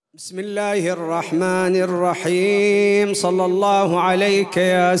بسم الله الرحمن الرحيم. صلى الله عليك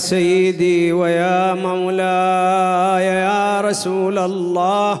يا سيدي ويا مولاي يا رسول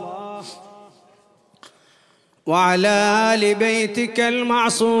الله، وعلى آل بيتك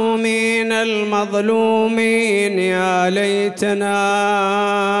المعصومين المظلومين. يا ليتنا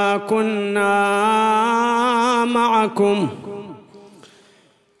كنا معكم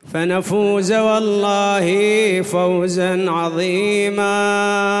فنفوز والله فوزا عظيما.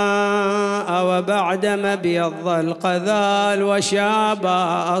 وبعد ما ابيض القذال وشاب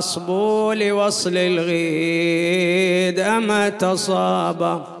أصبو لوصل الغيد أما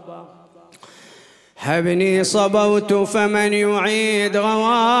تصاب، هبني صبوت فمن يعيد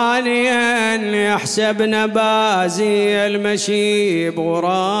غوانيا يحسب نبازي المشيب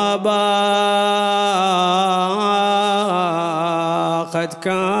غرابا. قد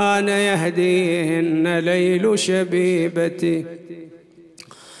كان يهديهن ليل شبيبتي،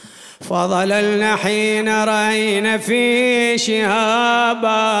 فظللنا حين رأينا في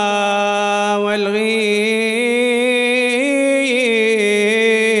شهابا. والغيد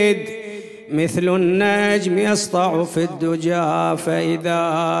مثل النجم يسطع في الدجى،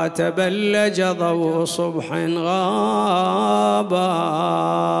 فإذا تبلج ضوء صبح غابا.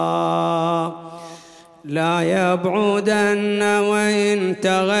 لا يبعدن وإن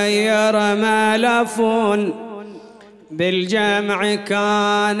تغير ملف، بالجمع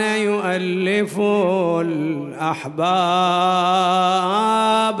كان يؤلف الأحباب.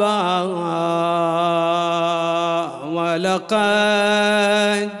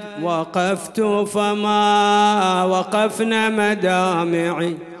 ولقد وقفت فما وقفنا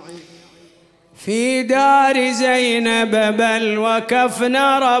مدامعي في دار زينب، بل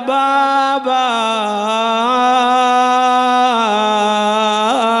وكفنا ربابا.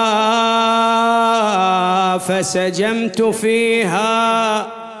 فسجمت فيها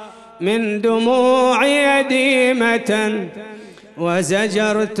من دموعي ديمة،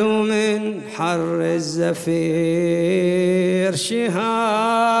 وزجرت من حر الزفير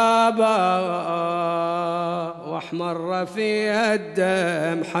شهابا. واحمر فيها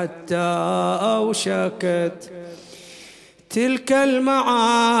الدم حتى أوشكت تلك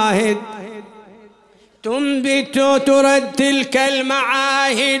المعاهد تنبت، ترد تلك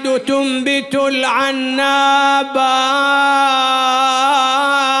المعاهد تنبت العنابا.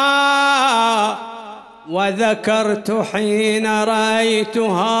 وذكرت حين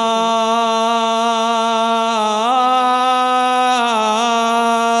رأيتها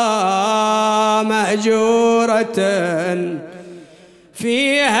مأجورة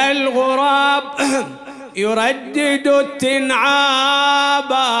فيها الغراب يردد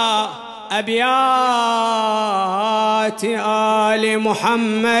التنعابا. أبيات آل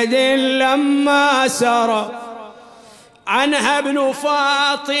محمد لما سرى عنها ابن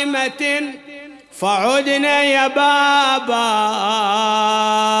فاطمة فعدنا يا بابا.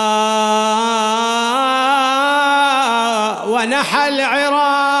 ونحى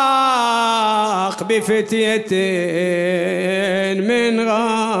العراق بفتية من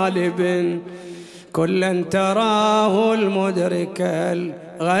غالب، كلا تراه المدرك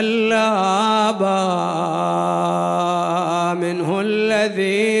الغلابا. منه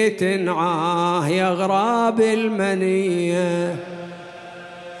الذي تنعاه يغراب المنية،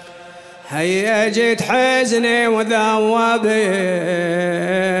 هيجت حزني وذوبت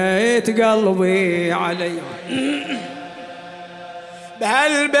قلبي علي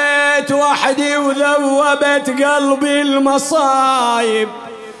بهالبيت وحدي، وذوبت قلبي المصايب.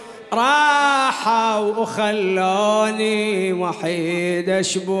 راحوا وخلوني وحيد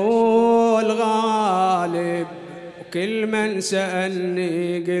أشبو الغالب، وكل من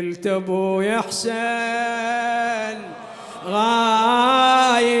سألني قلت أبوي حسين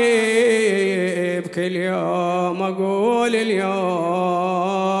غايب. كل يوم أقول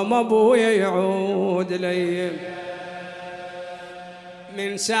اليوم أبوي يعود لي.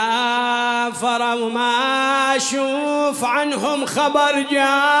 من سافر وما أشوف عنهم خبر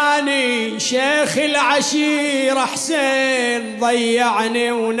جاني، شيخ العشيرة حسين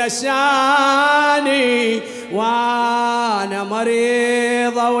ضيعني ونساني. وانا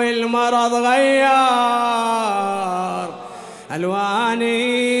مريضة والمرض غيار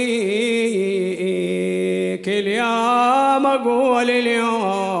ألواني. كل يوم أقول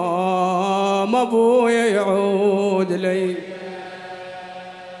اليوم أبوي يعود لي.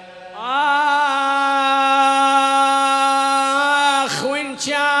 وإن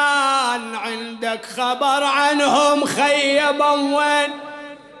كان عندك خبر عنهم خيبا وين،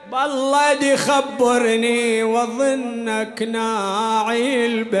 بالله دي خبرني وظنك ناعي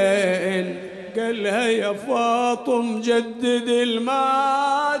البين. قالها يا فاطم جدد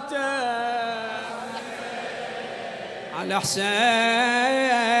الماتم على حسين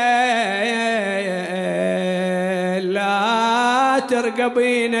لا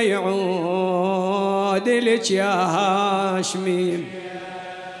ترقبين يعود لك يا هاشمي.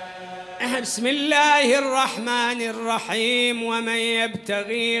 بسم الله الرحمن الرحيم. ومن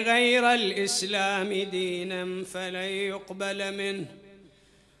يبتغي غير الإسلام دينا فلن يقبل منه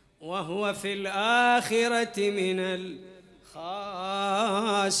وهو في الآخرة من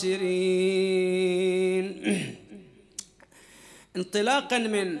الخاسرين. انطلاقا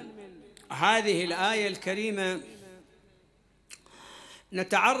من هذه الآية الكريمة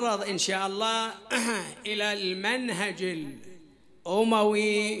نتعرض إن شاء الله إلى المنهج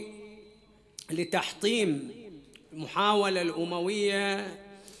الأموي لتحطيم المحاولة الأموية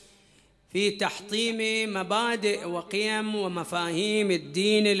في تحطيم مبادئ وقيم ومفاهيم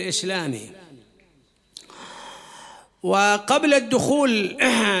الدين الإسلامي. وقبل الدخول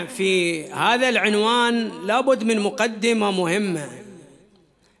في هذا العنوان لابد من مقدمة مهمة.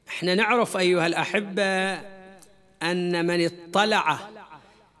 احنا نعرف أيها الأحبة أن من اطلع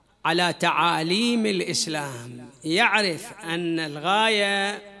على تعاليم الإسلام يعرف أن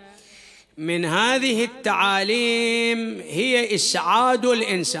الغاية من هذه التعاليم هي إسعاد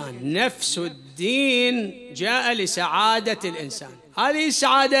الإنسان. نفس الدين جاء لسعادة الإنسان. هذه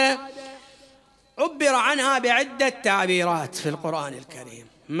السعادة عبر عنها بعدة تعبيرات في القرآن الكريم.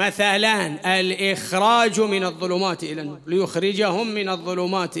 مثلا الإخراج من الظلمات إلى النور، ليخرجهم من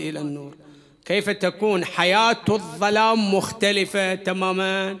الظلمات إلى النور. كيف تكون حياة الظلام مختلفة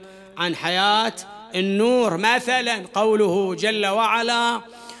تماما عن حياة النور؟ مثلا قوله جل وعلا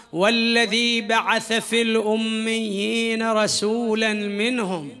والذي بعث في الأميين رسولا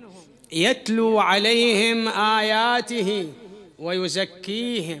منهم يتلو عليهم آياته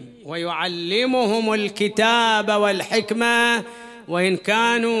ويزكيهم ويعلمهم الكتاب والحكمة وإن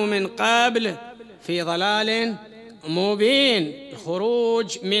كانوا من قبل في ضلال مبين.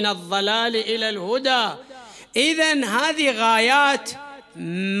 الخروج من الضلال إلى الهدى. إذن هذه غايات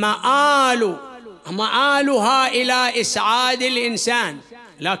مآلها إلى إسعاد الإنسان.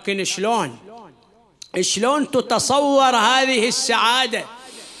 لكن شلون تتصور هذه السعادة؟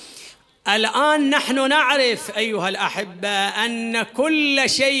 الآن نحن نعرف أيها الأحبة أن كل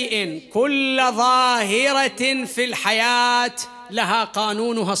شيء، كل ظاهرة في الحياة لها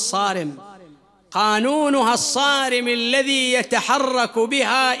قانونها الصارم، قانونها الصارم الذي يتحرك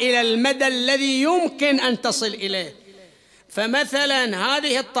بها إلى المدى الذي يمكن أن تصل إليه. فمثلا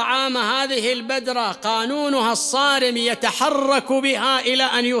هذه الطعامة، هذه البذرة، قانونها الصارم يتحرك بها إلى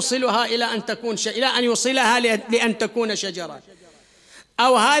أن يوصلها لأن تكون شجرة.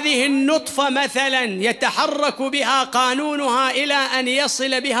 أو هذه النطفة مثلا يتحرك بها قانونها إلى أن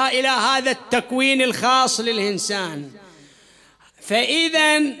يصل بها إلى هذا التكوين الخاص للإنسان.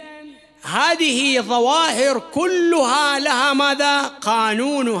 فإذا هذه ظواهر كلها لها ماذا؟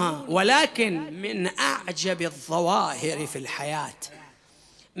 قانونها. ولكن من أعجب الظواهر في الحياة،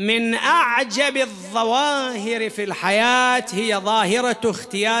 من أعجب الظواهر في الحياة هي ظاهرة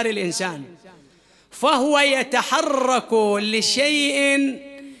اختيار الإنسان. فهو يتحرك لشيء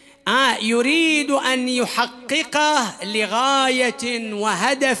يريد أن يحققه لغاية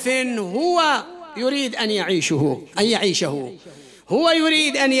وهدف هو يريد أن يعيشه، هو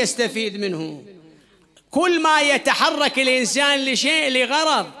يريد أن يستفيد منه. كل ما يتحرك الإنسان لشيء،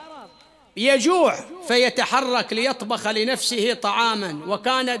 لغرض، يجوع فيتحرك ليطبخ لنفسه طعاما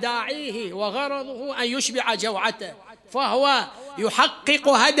وكان داعيه وغرضه أن يشبع جوعته، فهو يحقق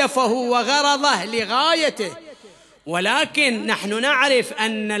هدفه وغرضه لغايته. ولكن نحن نعرف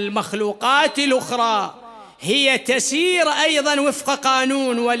أن المخلوقات الأخرى هي تسير أيضا وفق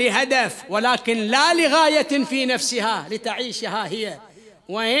قانون ولهدف، ولكن لا لغاية في نفسها لتعيشها هي،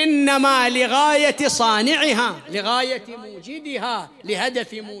 وإنما لغاية صانعها، لغاية موجدها،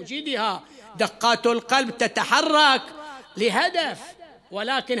 لهدف موجدها. دقات القلب تتحرك لهدف،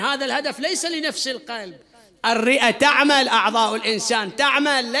 ولكن هذا الهدف ليس لنفس القلب. الرئة تعمل، أعضاء الإنسان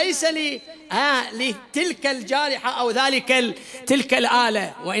تعمل، ليس لتلك الجارحة أو تلك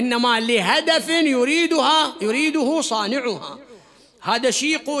الآلة، وإنما لهدف يريده صانعها. هذا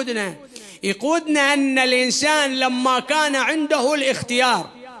شيء يقودنا أن الإنسان لما كان عنده الاختيار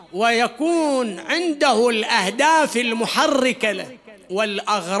ويكون عنده الأهداف المحركة له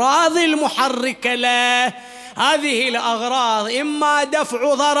والأغراض المحركة له، هذه الأغراض إما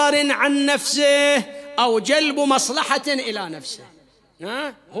دفع ضرر عن نفسه أو جلب مصلحة إلى نفسه.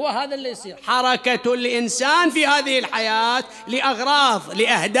 هو هذا اللي يصير. حركة الإنسان في هذه الحياة لأغراض،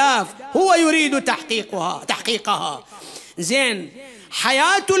 لأهداف هو يريد تحقيقها. زين،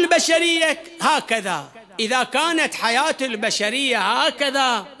 حياة البشرية هكذا. إذا كانت حياة البشرية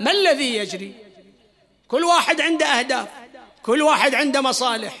هكذا، ما الذي يجري؟ كل واحد عنده أهداف، كل واحد عنده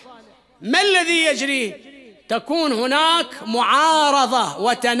مصالح، ما الذي يجري؟ تكون هناك معارضة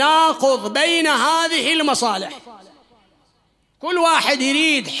وتناقض بين هذه المصالح. كل واحد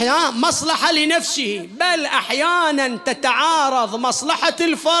يريد مصلحة لنفسه، بل أحيانا تتعارض مصلحة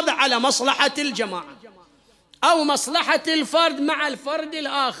الفرد على مصلحة الجماعة، أو مصلحة الفرد مع الفرد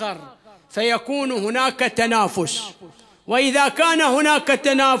الآخر، فيكون هناك تنافس. وإذا كان هناك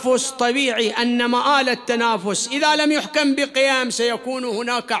تنافس طبيعي أن مآل التنافس إذا لم يحكم بقيام سيكون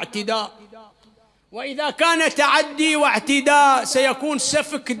هناك اعتداء، وإذا كان تعدي واعتداء سيكون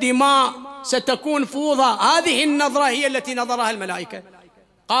سفك دماء، ستكون فوضى. هذه النظرة هي التي نظرها الملائكة،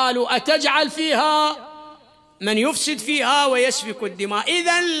 قالوا أتجعل فيها من يفسد فيها ويسفك الدماء.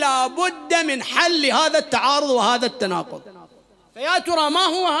 إذن لا بد من حل هذا التعارض وهذا التناقض. فيا ترى ما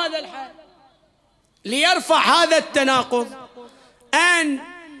هو هذا الحل ليرفع هذا التناقض؟ أن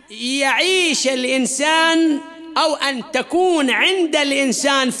يعيش الإنسان، أو أن تكون عند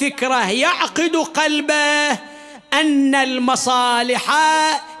الإنسان فكرة يعقد قلبه أن المصالح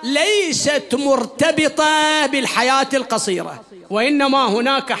ليست مرتبطة بالحياة القصيرة، وإنما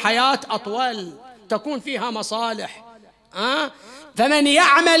هناك حياة أطول تكون فيها مصالح. فمن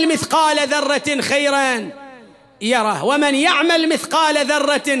يعمل مثقال ذرة خيرا يره، ومن يعمل مثقال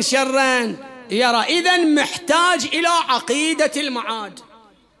ذرة شرا يرى. إذن محتاج إلى عقيدة المعاد،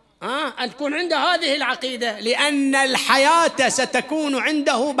 أن تكون عنده هذه العقيدة، لأن الحياة ستكون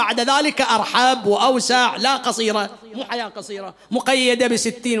عنده بعد ذلك أرحب وأوسع، لا قصيرة، مو حياة قصيرة مقيدة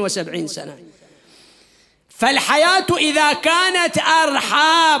ب60 و70 سنة. فالحياة إذا كانت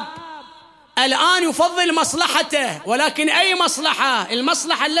أرحب، الآن يفضل مصلحته، ولكن أي مصلحة؟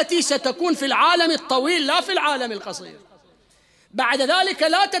 المصلحة التي ستكون في العالم الطويل لا في العالم القصير. بعد ذلك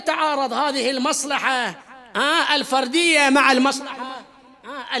لا تتعارض هذه المصلحة الفردية مع المصلحة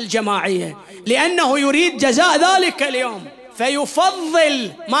الجماعية، لأنه يريد جزاء ذلك اليوم،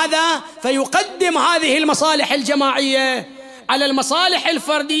 فيفضل ماذا؟ فيقدم هذه المصالح الجماعية على المصالح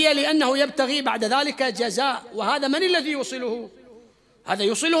الفردية، لأنه يبتغي بعد ذلك جزاء. وهذا من الذي يوصله؟ هذا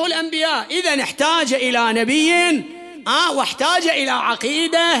يوصله الأنبياء. إذن احتاج إلى نبي واحتاج إلى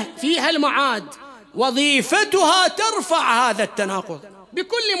عقيدة فيها المعاد، وظيفتها ترفع هذا التناقض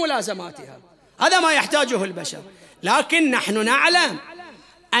بكل ملازماتها. هذا ما يحتاجه البشر. لكن نحن نعلم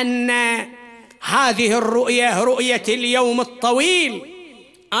أن هذه الرؤية، رؤية اليوم الطويل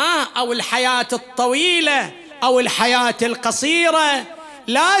أو الحياة الطويلة أو الحياة القصيرة،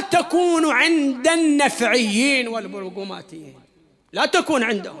 لا تكون عند النفعيين والبرغماتيين، لا تكون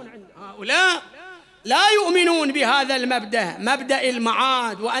عندهم. هؤلاء لا يؤمنون بهذا المبدأ، مبدأ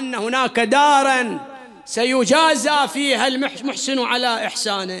المعاد، وأن هناك دارا سيجازى فيها المحسن على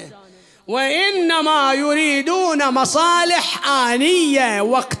إحسانه، وإنما يريدون مصالح آنية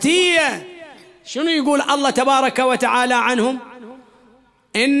وقتية. شنو يقول الله تبارك وتعالى عنهم؟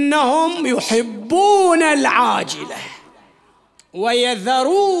 إنهم يحبون العاجلة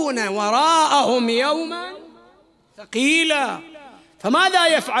ويذرون وراءهم يوما ثقيلا. فماذا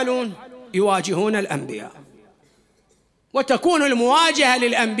يفعلون؟ يواجهون الأنبياء، وتكون المواجهة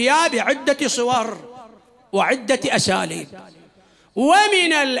للأنبياء بعدة صور وعدة أساليب.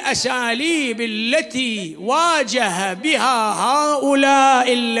 ومن الأساليب التي واجه بها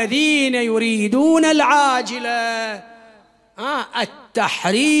هؤلاء الذين يريدون العاجلة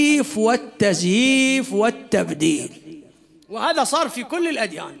التحريف والتزييف والتبديل. وهذا صار في كل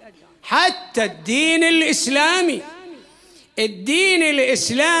الأديان، حتى الدين الإسلامي. الدين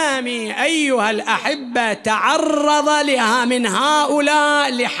الإسلامي أيها الأحبة تعرض لها من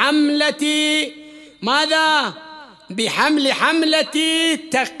هؤلاء لحملة ماذا؟ حملة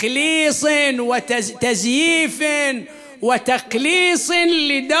تقليص وتزييف وتقليص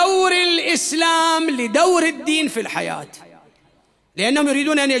لدور الإسلام، لدور الدين في الحياة، لأنهم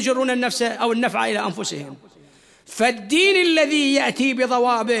يريدون أن يجرون النفس أو النفع إلى أنفسهم. فالدين الذي يأتي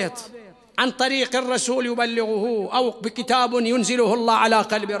بضوابط عن طريق الرسول يبلغه، أو بكتاب ينزله الله على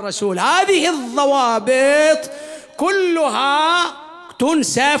قلب الرسول، هذه الضوابط كلها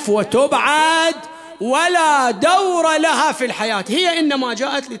تنسف وتبعد ولا دور لها في الحياة، هي إنما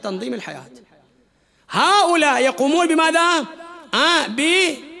جاءت لتنظيم الحياة. هؤلاء يقومون بماذا؟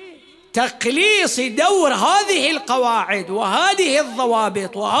 بتقليص دور هذه القواعد وهذه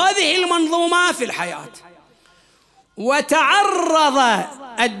الضوابط وهذه المنظومة في الحياة. وتعرض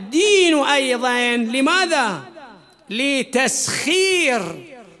الدين أيضا لماذا؟ لتسخير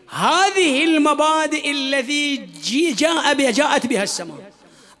هذه المبادئ التي جاءت بها السماء.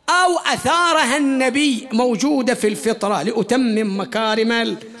 أو أثارها النبي موجودة في الفطرة لأتمم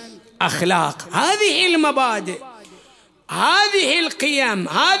مكارم الأخلاق. هذه المبادئ، هذه القيم،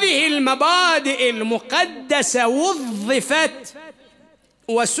 هذه المبادئ المقدسة وظفت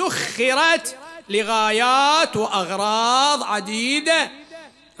وسخرت لغايات وأغراض عديدة.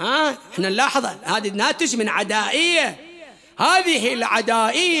 احنا نلاحظ هذه ناتج من عدائية. هذه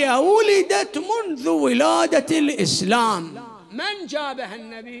العدائية ولدت منذ ولادة الإسلام. من جابها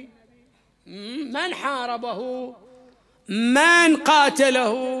النبي؟ من حاربه؟ من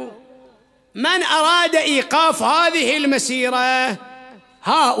قاتله؟ من أراد إيقاف هذه المسيرة؟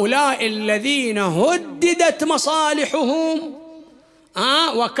 هؤلاء الذين هددت مصالحهم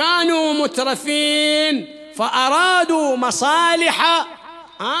وكانوا مترفين فأرادوا مصالح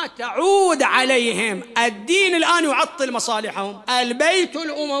تعود عليهم. الدين الآن يعطل مصالحهم. البيت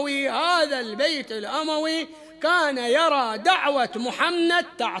الأموي، هذا البيت الأموي كان يرى دعوة محمد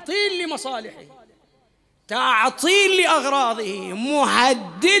تعطيل لمصالحه، تعطيل لأغراضه،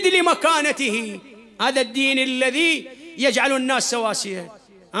 مهدد لمكانته. هذا الدين الذي يجعل الناس سواسية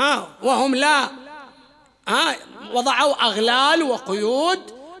وهم لا، وضعوا أغلال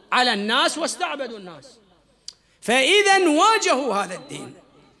وقيود على الناس واستعبدوا الناس. فإذا واجهوا هذا الدين.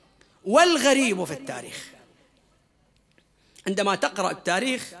 والغريب في التاريخ، عندما تقرأ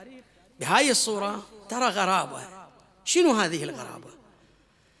التاريخ بهاي الصورة ترى غرابة. شنو هذه الغرابة؟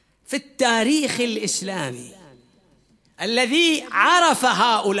 في التاريخ الإسلامي الذي عرف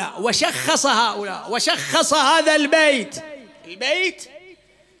هؤلاء وشخص هؤلاء وشخص هذا البيت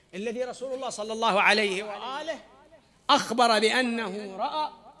الذي رسول الله صلى الله عليه وآله أخبر بأنه رأى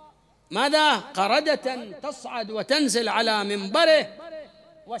ماذا؟ قردة تصعد وتنزل على منبره،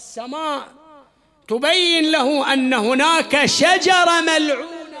 والسماء تبين له أن هناك شجرة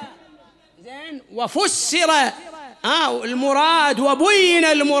ملعونة. زين، وفسر المراد وبين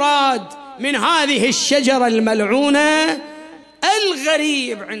المراد من هذه الشجرة الملعونة.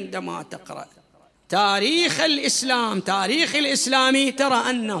 الغريب عندما تقرأ تاريخ الإسلام، تاريخ الإسلامي، ترى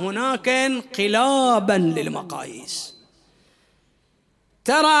أن هناك انقلابا للمقاييس،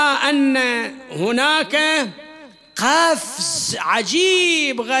 ترى أن هناك قفز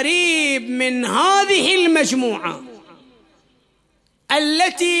عجيب غريب من هذه المجموعة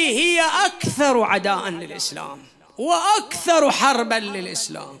التي هي أكثر عداء للإسلام وأكثر حربا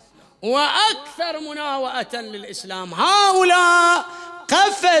للإسلام وأكثر مناوئة للإسلام. هؤلاء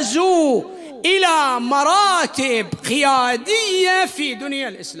قفزوا إلى مراتب قيادية في دنيا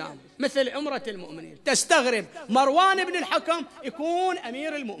الإسلام، مثل أمرة المؤمنين. تستغرب مروان بن الحكم يكون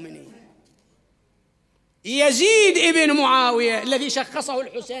أمير المؤمنين، يزيد ابن معاوية الذي شخصه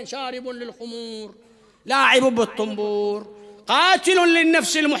الحسين شارب للخمور لاعب بالطنبور قاتل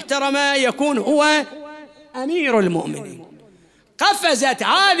للنفس المحترمة يكون هو أمير المؤمنين. قفزت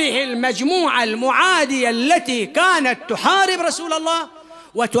هذه المجموعة المعادية التي كانت تحارب رسول الله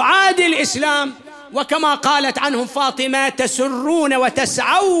وتعادي الإسلام، وكما قالت عنهم فاطمة: تسرون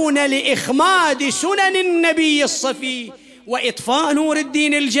وتسعون لإخماد سنن النبي الصفي وإطفاء نور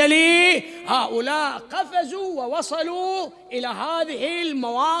الدين الجلي. هؤلاء قفزوا ووصلوا إلى هذه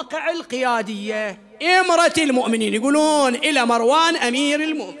المواقع القيادية. إمرة المؤمنين يقولون إلى مروان أمير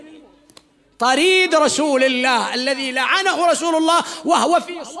المؤمنين، طريد رسول الله الذي لعنه رسول الله وهو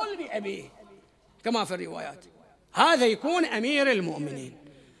في صلب أبيه كما في الروايات، هذا يكون أمير المؤمنين.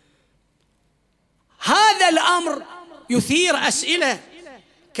 هذا الأمر يثير أسئلة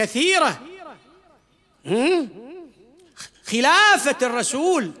كثيرة. خلافة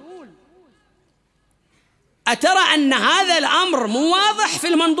الرسول، أترى أن هذا الأمر مو واضح في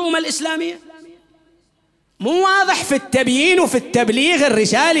المنظومة الإسلامية؟ مو واضح في التبيين وفي التبليغ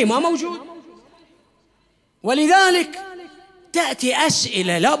الرسالي، ما موجود. ولذلك تأتي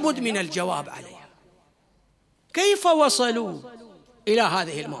أسئلة لابد من الجواب عليها. كيف وصلوا إلى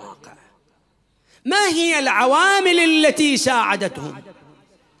هذه المواقع؟ ما هي العوامل التي ساعدتهم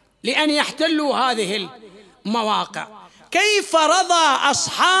لأن يحتلوا هذه المواقع؟ كيف رضى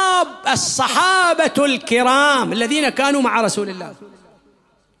الصحابة الكرام الذين كانوا مع رسول الله،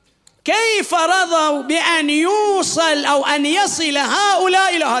 كيف رضوا بأن يوصل أو أن يصل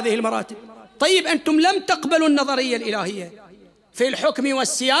هؤلاء إلى هذه المراتب؟ طيب أنتم لم تقبلوا النظرية الإلهية في الحكم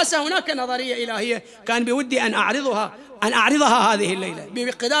والسياسة. هناك نظرية إلهية كان بودي أن أعرضها هذه الليلة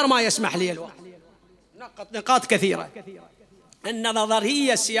بمقدار ما يسمح لي الوقت. نقاط كثيرة.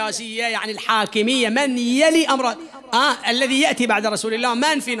 النظرية السياسية يعني الحاكمية، من يلي أمر الذي يأتي بعد رسول الله،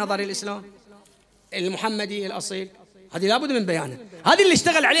 من في نظر الإسلام المحمدي الأصيل، هذه لابد من بيانه. هذه اللي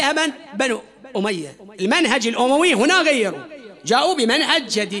اشتغل عليها من؟ بنو أمية. المنهج الأموي هنا غيروا، جاءوا بمنهج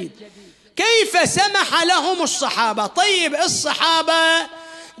جديد. كيف سمح لهم الصحابة؟ طيب الصحابة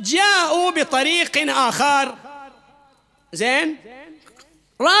جاءوا بطريق آخر، زين،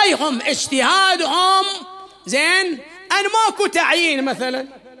 رايهم اجتهادهم، زين، أن ماكو تعيين مثلا.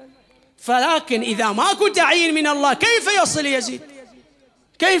 فلكن إذا ماكو تعيين من الله كيف يصل يزيد؟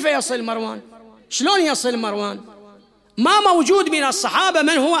 كيف يصل مروان؟ شلون يصل مروان؟ ما موجود من الصحابة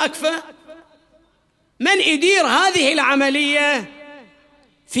من هو أكفأ، من يدير هذه العملية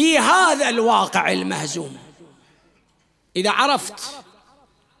في هذا الواقع المهزوم. إذا عرفت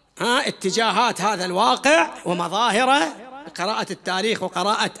اتجاهات هذا الواقع ومظاهره، قراءة التاريخ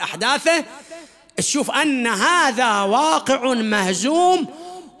وقراءة أحداثه، تشوف أن هذا واقع مهزوم.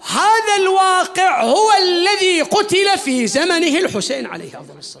 هذا الواقع هو الذي قتل في زمنه الحسين عليه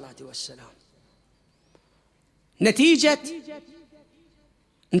أفضل الصلاة والسلام، نتيجة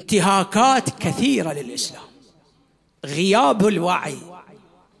انتهاكات كثيرة للإسلام، غياب الوعي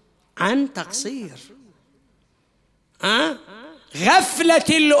عن تقصير، غفلة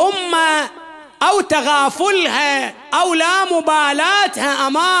الأمة أو تغافلها أو لا مبالاتها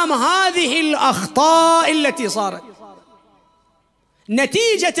أمام هذه الأخطاء التي صارت،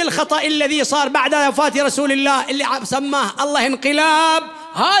 نتيجة الخطأ الذي صار بعد وفاة رسول الله اللي سماه الله انقلاب.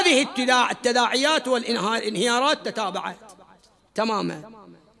 هذه التداعيات والانهيارات تتابعت تماما،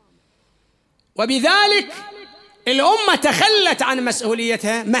 وبذلك الأمة تخلت عن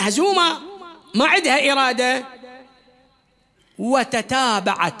مسؤوليتها، مهزومة، ما عندها إرادة،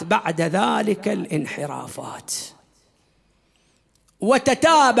 وتتابعت بعد ذلك الانحرافات،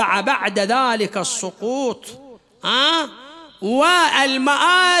 وتتابع بعد ذلك السقوط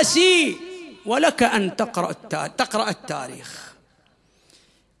والمآسي. ولك أن تقرأ التاريخ،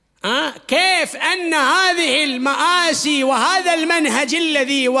 كيف أن هذه المآسي وهذا المنهج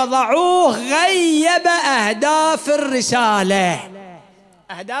الذي وضعوه غيب أهداف الرسالة.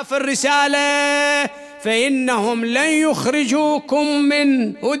 أهداف الرسالة: فإنهم لن يخرجوكم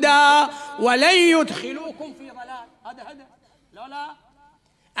من هدى ولن يدخلوكم في ضلال. هذا لا.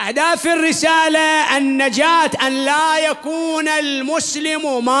 أهداف الرسالة النجاة، أن لا يكون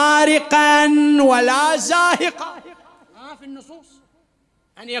المسلم مارقا ولا زاهقا في النصوص،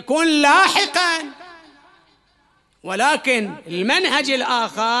 أن يكون لاحقا. ولكن المنهج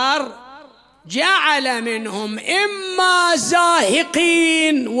الآخر جعل منهم إما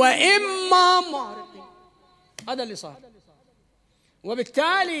زاهقين وإما مارقين. هذا اللي صار.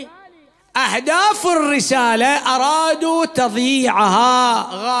 وبالتالي أهداف الرسالة أرادوا تضييعها،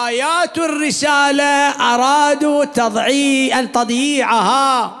 غايات الرسالة أرادوا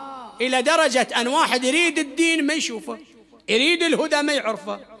تضييعها، إلى درجة أن واحد يريد الدين ما يشوفه، يريد الهدى ما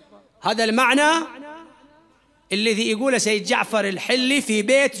يعرفه. هذا المعنى الذي يقوله سيد جعفر الحلي في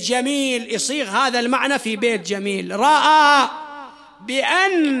بيت جميل، يصيغ هذا المعنى في بيت جميل: رأى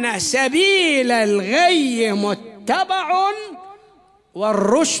بأن سبيل الغي متبع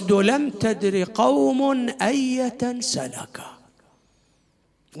والرشد لم تدر قوم أية سلكا.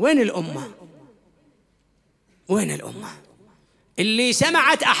 وين الأمة؟ وين الأمة اللي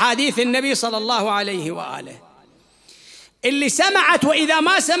سمعت أحاديث النبي صلى الله عليه وآله، اللي سمعت، وإذا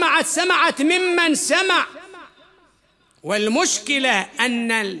ما سمعت ممن سمع. والمشكلة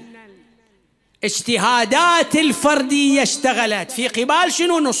أن الاجتهادات الفردية اشتغلت في قبال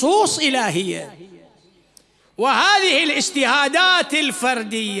شنو؟ نصوص إلهية. وهذه الاجتهادات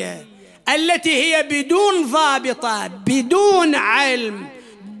الفردية التي هي بدون ضابطة، بدون علم،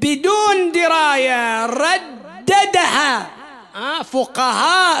 بدون دراية، رددها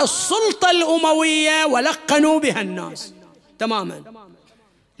فقهاء السلطة الأموية ولقنوا بها الناس تماما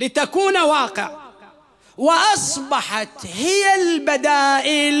لتكون واقع، وأصبحت هي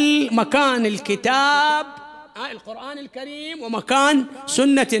البدائل مكان الكتاب القرآن الكريم ومكان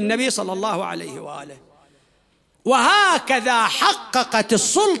سنة النبي صلى الله عليه وآله. وهكذا حققت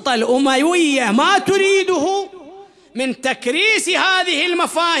السلطة الأموية ما تريده من تكريس هذه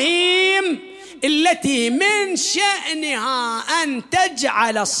المفاهيم التي من شأنها أن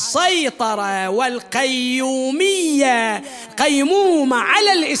تجعل السيطرة والقيومية قيمومة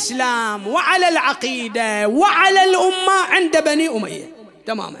على الإسلام وعلى العقيدة وعلى الأمة عند بني أمية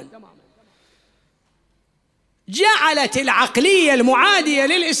تماما. جعلت العقلية المعادية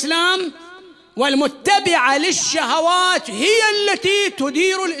للإسلام والمتبعة للشهوات هي التي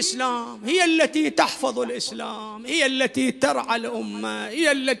تدير الإسلام، هي التي تحفظ الإسلام، هي التي ترعى الأمة،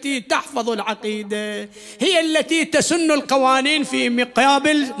 هي التي تحفظ العقيدة، هي التي تسن القوانين في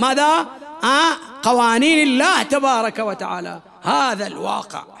مقابل ماذا؟ قوانين الله تبارك وتعالى. هذا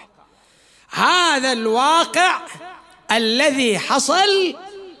الواقع، هذا الواقع الذي حصل.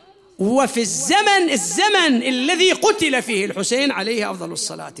 وفي الزمن الذي قتل فيه الحسين عليه أفضل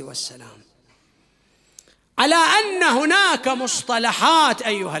الصلاة والسلام على أن هناك مصطلحات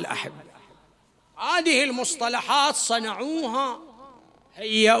أيها الأحبة، هذه المصطلحات صنعوها،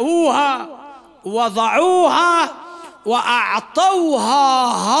 هيئوها، وضعوها، وأعطوها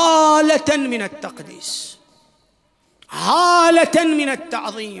هالة من التقديس، هالة من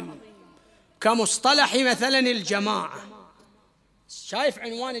التعظيم، كمصطلح مثلا الجماعة. شايف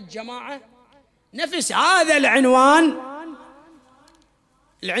عنوان الجماعة؟ نفس هذا العنوان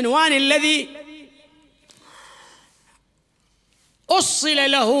الذي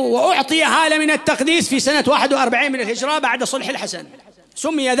أصل له وأعطي هالة من التقديس في سنة 41 من الهجرة بعد صلح الحسن،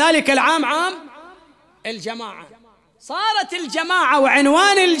 سمي ذلك العام عام الجماعة. صارت الجماعة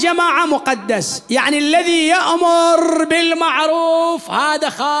وعنوان الجماعة مقدس، يعني الذي يأمر بالمعروف هذا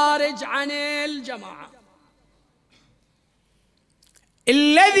خارج عن الجماعة،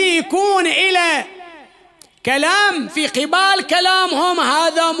 الذي يكون إلى كلام في قبال كلامهم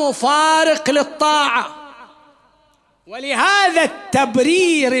هذا مفارق للطاعة. ولهذا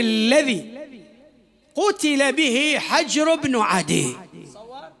التبرير الذي قتل به حجر بن عدي.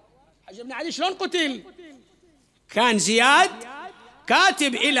 حجر بن عدي شلون قتل؟ كان زياد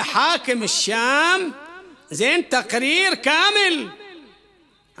كاتب إلى حاكم الشام زين تقرير كامل،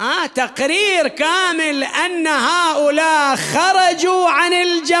 تقرير كامل أن هؤلاء خرجوا عن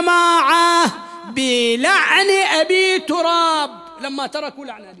الجماعة بلعن أبي تراب، لما تركوا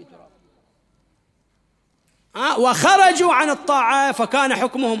لعن أبي تراب وخرجوا عن الطاعة فكان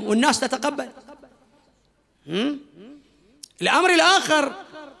حكمهم، والناس تتقبل. الأمر الآخر،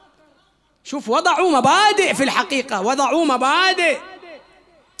 شوف، وضعوا مبادئ في الحقيقة، وضعوا مبادئ،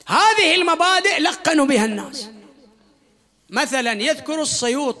 هذه المبادئ لقنوا بها الناس. مثلا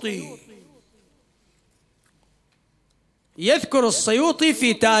يذكر السيوطي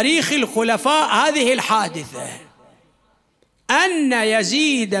في تاريخ الخلفاء هذه الحادثة، أن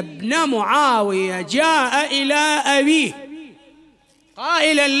يزيد بن معاوية جاء إلى أبيه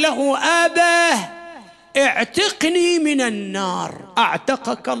قائلا له: أباه اعتقني من النار.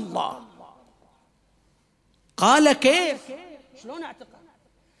 أعتقك الله. قال: كيف؟ شلون أعتقك؟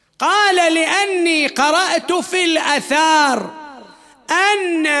 قال: لأني قرأت في الأثار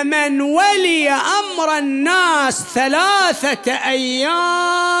أن من ولي أمر الناس 3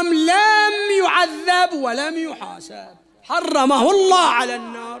 أيام لم يعذب ولم يحاسب، حرمه الله على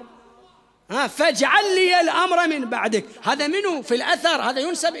النار، فاجعل لي الأمر من بعدك. هذا منه في الأثر، هذا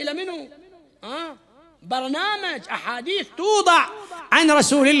ينسب إلى منه، برنامج أحاديث توضع عن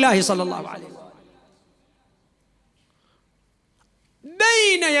رسول الله صلى الله عليه وسلم.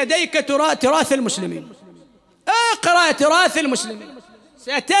 بين يديك تراث المسلمين، اقرأ تراث المسلمين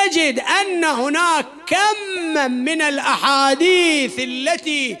ستجد أن هناك كم من الأحاديث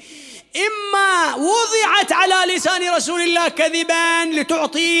التي إما وضعت على لسان رسول الله كذبا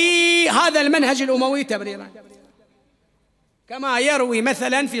لتعطي هذا المنهج الأموي تبريرا، كما يروي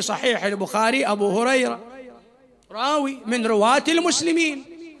مثلا في صحيح البخاري أبو هريرة راوي من رواة المسلمين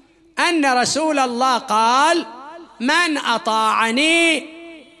أن رسول الله قال: من أطاعني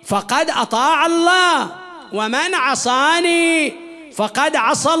فقد أطاع الله، ومن عصاني فقد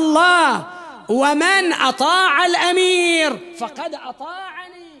عصى الله، ومن أطاع الأمير فقد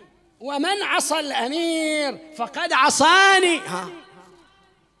أطاعني، ومن عصى الأمير فقد عصاني.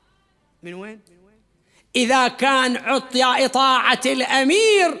 من وين؟ إذا كان عطي إطاعة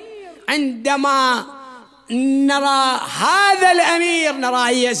الأمير، عندما نرى هذا الأمير،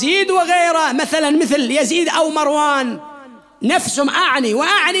 نرى يزيد وغيره، مثل يزيد أو مروان نفسهم،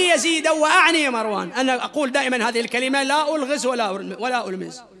 وأعني يزيد وأعني مروان. أنا أقول دائما هذه الكلمة، لا ألغز ولا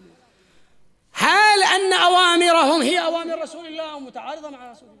ألمز. هل أن أوامرهم هي أوامر رسول الله ومتعارضة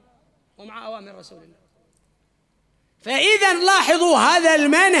مع رسول الله ومع أوامر رسول الله؟ فإذا لاحظوا هذا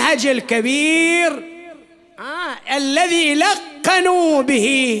المنهج الكبير الذي لقنوا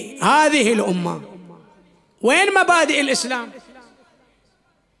به هذه الأمة. وين مبادئ الإسلام؟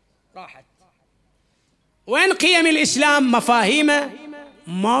 راحت. وين قيم الإسلام؟ مفاهيمه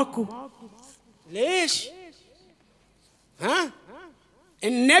ماكو. ليش؟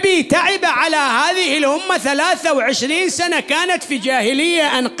 النبي تعب على هذه الأمة 23 سنة، كانت في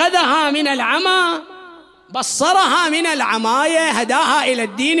جاهلية، أنقذها من العمى، بصرها من العماية، هداها إلى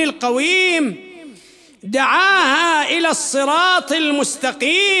الدين القويم، دعاها إلى الصراط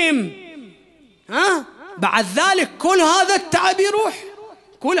المستقيم. بعد ذلك كل هذا التعب يروح،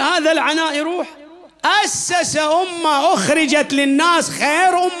 كل هذا العناء يروح. أسس أمة أخرجت للناس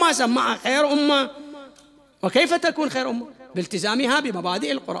خير أمة، سماها خير أمة. وكيف تكون خير أمة؟ بالتزامها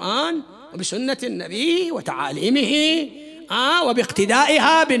بمبادئ القرآن وبسنة النبي وتعاليمه،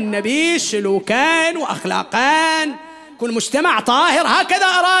 وباقتدائها بالنبي سلوكان وأخلاقان. يكون مجتمع طاهر. هكذا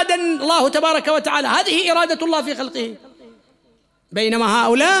أراد الله تبارك وتعالى، هذه إرادة الله في خلقه. بينما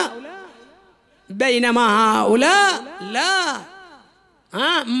هؤلاء لا،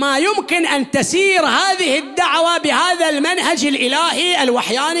 ما يمكن أن تسير هذه الدعوة بهذا المنهج الإلهي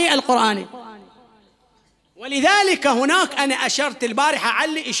الوحياني القرآني. ولذلك هناك أنا أشرت البارحة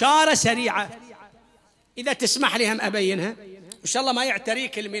على إشارة سريعة، إذا تسمح لي هم أبينها، إن شاء الله ما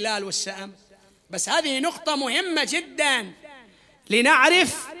يعتريك الملال والسأم، بس هذه نقطة مهمة جدا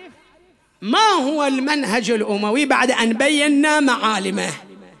لنعرف ما هو المنهج الأموي بعد أن بينا معالمه.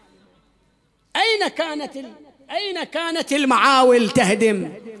 أين كانت المعاول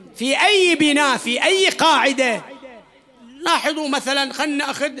تهدم؟ في أي بناء؟ في أي قاعدة؟ لاحظوا مثلا، خلنا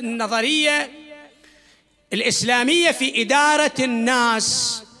نأخذ النظرية الإسلامية في إدارة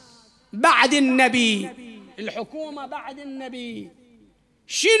الناس بعد النبي، الحكومة بعد النبي.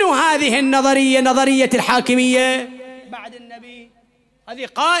 شنو هذه النظرية؟ نظرية الحاكمية بعد النبي، هذه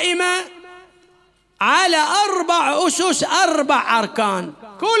قائمة على 4 أسس، 4 أركان،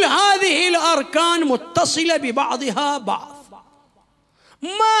 كل هذه الأركان متصلة ببعضها بعض.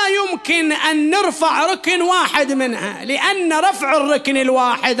 ما يمكن أن نرفع ركن واحد منها، لأن رفع الركن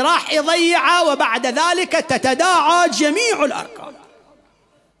الواحد راح يضيعه، وبعد ذلك تتداعى جميع الأركان.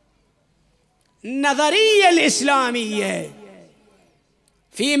 النظرية الإسلامية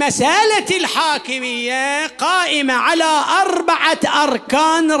في مسألة الحاكمية قائمة على 4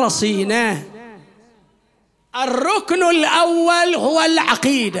 أركان رصينة. الركن الأول هو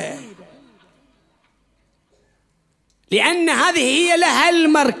العقيدة، لأن هذه هي لها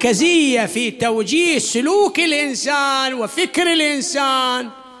المركزية في توجيه سلوك الإنسان وفكر الإنسان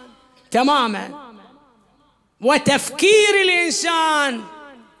تماما، وتفكير الإنسان.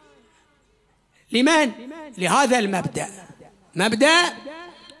 لمن؟ لهذا المبدأ، مبدأ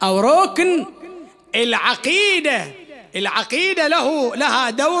أو ركن العقيدة. العقيدة لها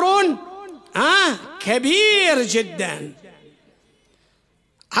دور كبير جدا.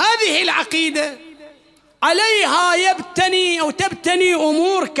 هذه العقيدة عليها يبتني أو تبتني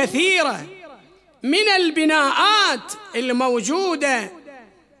أمور كثيرة من البناءات الموجودة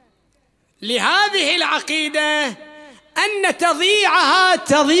لهذه العقيدة، أن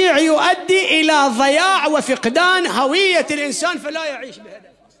تضييعها يؤدي إلى ضياع وفقدان هوية الإنسان، فلا يعيش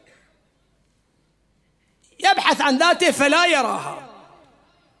بهدف، يبحث عن ذاته فلا يراها.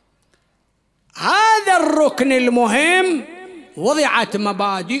 هذا الركن المهم وضعت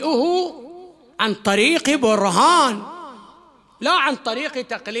مبادئه عن طريق برهان، لا عن طريق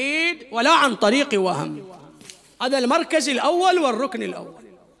تقليد ولا عن طريق وهم. هذا المركز الأول والركن الأول.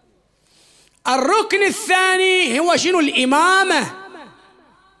 الركن الثاني هو شنو؟ الإمامة.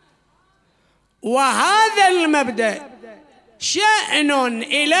 وهذا المبدأ شأن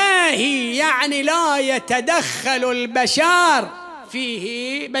إلهي، يعني لا يتدخل البشر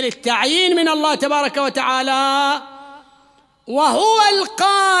فيه، بل التعيين من الله تبارك وتعالى، وهو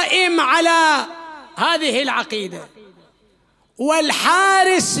القائم على هذه العقيدة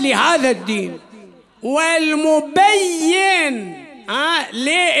والحارس لهذا الدين والمبين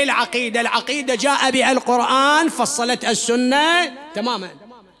للعقيدة. العقيدة جاء بها القرآن، فصلت السنة تماما.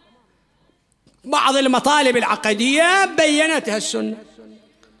 بعض المطالب العقدية بينتها السنة،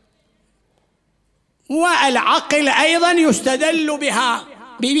 والعقل أيضا يستدل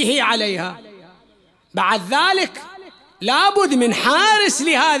به عليها. بعد ذلك لابد من حارس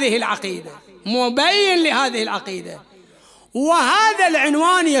لهذه العقيدة، مبين لهذه العقيدة. وهذا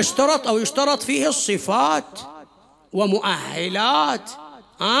العنوان يشترط فيه الصفات ومؤهلات.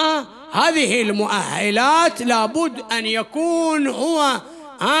 هذه المؤهلات لابد أن يكون هو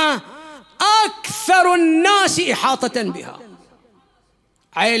أكثر الناس إحاطة بها،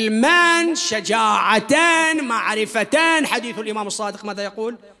 علما، شجاعة، معرفة. حديث الإمام الصادق ماذا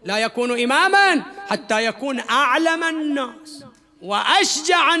يقول؟ لا يكون إماما حتى يكون أعلم الناس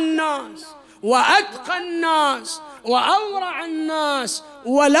وأشجع الناس وأتقى الناس وأورع الناس،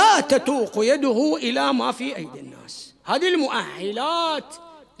 ولا تتوق يده إلى ما في أيدي الناس. هذه المؤهلات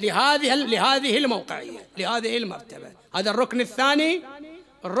لهذه الموقعية، لهذه المرتبة. هذا الركن الثاني.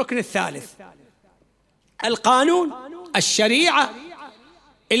 الركن الثالث القانون، الشريعة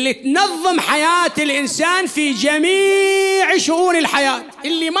اللي تنظم حياة الإنسان في جميع شؤون الحياة،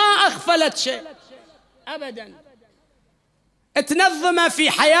 اللي ما أغفلت شيء أبدا، تنظم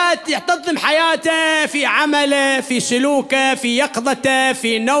في حياته، تنظم حياته في عمله، في سلوكه، في يقظته،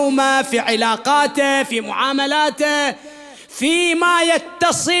 في نومه، في علاقاته، في معاملاته، فيما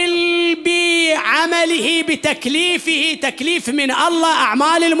يتصل بعمله، بتكليفه، تكليف من الله،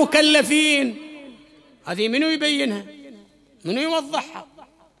 أعمال المكلفين. هذه منو يبينها؟ منو يوضحها؟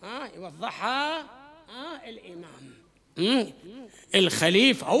 يوضحها الإمام.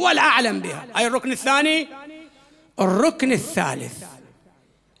 الخليفة هو الأعلم بها. أي الركن الثاني. الركن الثالث،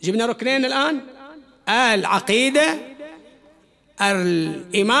 جبنا ركنين الآن: العقيدة،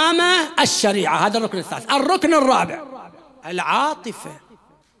 الإمامة، الشريعة. هذا الركن الثالث. الركن الرابع العاطفة.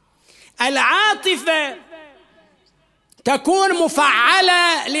 العاطفة تكون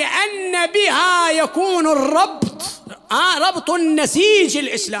مفعلة لأن بها يكون الربط، ربط النسيج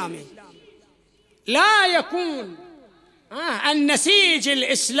الإسلامي. لا يكون النسيج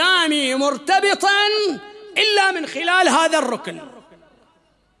الإسلامي مرتبطا إلا من خلال هذا الركن.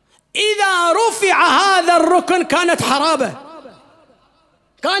 إذا رفع هذا الركن كانت حرابة،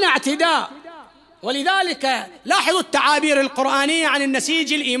 كان اعتداء. ولذلك لاحظوا التعابير القرآنية عن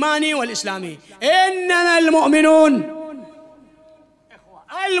النسيج الإيماني والإسلامي: إنما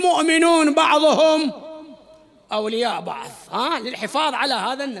المؤمنون بعضهم أولياء بعض، للحفاظ على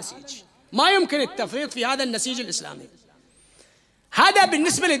هذا النسيج. ما يمكن التفريط في هذا النسيج الإسلامي. هذا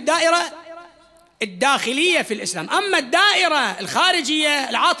بالنسبة للدائرة الداخلية في الإسلام. أما الدائرة الخارجية،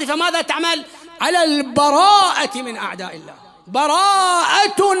 العاطفة ماذا تعمل؟ على البراءة من أعداء الله،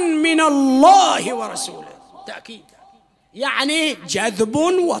 براءة من الله ورسوله، تأكيد، يعني جذب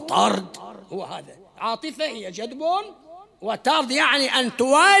وطرد. هو هذا عاطفة، هي جذب وطرد، يعني أن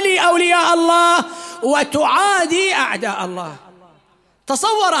توالي أولياء الله وتعادي أعداء الله.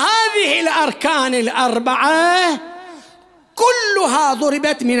 تصور هذه الأركان الأربعة كلها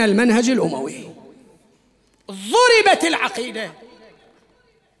ضربت من المنهج الأموي. ضربت العقيدة،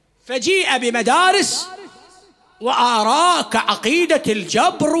 فجيء بمدارس وآراء كعقيدة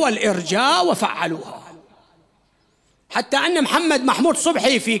الجبر والإرجاء وفعلوها، حتى أن محمد محمود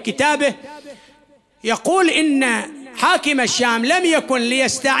صبحي في كتابه يقول إن حاكم الشام لم يكن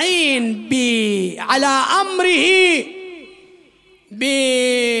ليستعين على أمره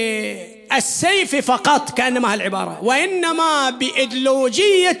بالسيف فقط كأنما العبارة، وإنما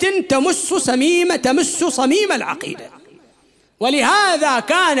بإيديولوجية تمس صميم العقيدة. ولهذا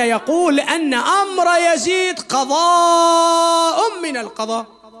كان يقول أن أمر يزيد قضاء من القضاء.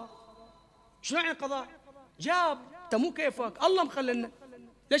 شنو يعني قضاء؟ جاب، أنت مو كيفك، الله مخللنا،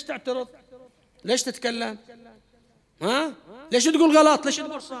 ليش تعترض؟ ليش تتكلم؟ ليش تقول غلط؟ ليش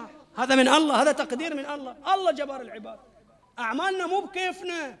تقول صح؟ هذا من الله، هذا تقدير من الله. الله جبار العباد، أعمالنا مو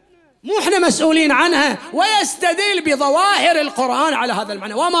بكيفنا، مو احنا مسؤولين عنها. ويستدل بظواهر القرآن على هذا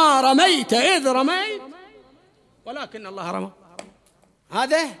المعنى: وما رميت إذ رميت ولكن الله رمى.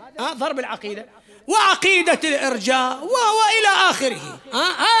 هذا ضرب العقيدة وعقيدة الإرجاء وإلى آخره.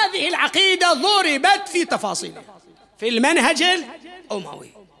 هذه العقيدة ضربت في تفاصيلها في المنهج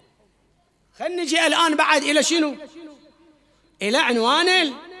الأموي. خلينا نجي الآن بعد إلى شنو؟ إلى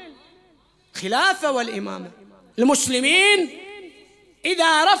عنوان الخلافة والإمامة. المسلمين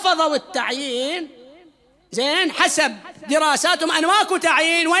إذا رفضوا التعيين، زين، حسب دراساتهم أن ماكو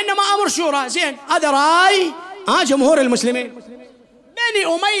تعيين وإنما أمر شورى، زين، هذا رأي جمهور المسلمين. بني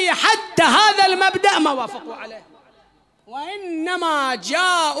أمية حتى هذا المبدأ ما وافقوا عليه، وإنما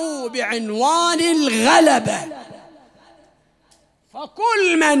جاءوا بعنوان الغلبة.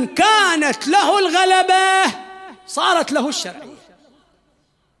 فكل من كانت له الغلبة صارت له الشرعية.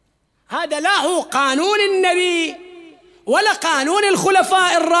 هذا لا هو قانون النبي ولا قانون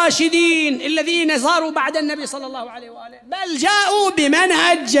الخلفاء الراشدين الذين زاروا بعد النبي صلى الله عليه وآله، بل جاءوا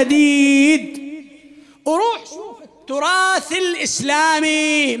بمنهج جديد. وروح شوف التراث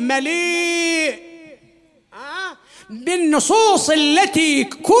الإسلامي مليء بالنصوص التي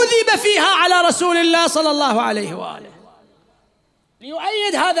كذب فيها على رسول الله صلى الله عليه وآله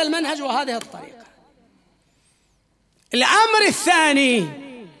ليؤيد هذا المنهج وهذه الطريقة. الأمر الثاني،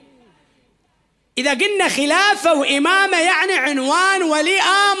 إذا قلنا خلافة وإمامة يعني عنوان ولي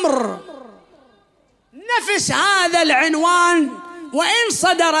أمر. نفس هذا العنوان وإن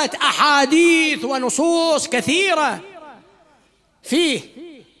صدرت أحاديث ونصوص كثيرة فيه،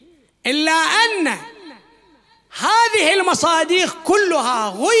 إلا أن هذه المصادق كلها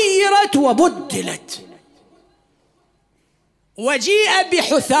غيرت وبدلت، وجيء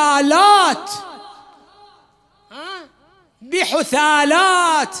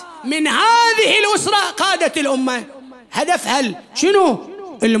بحثالات من هذه الأسرة قادت الأمة. هدفها شنو؟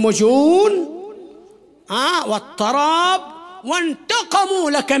 المجون والطراب،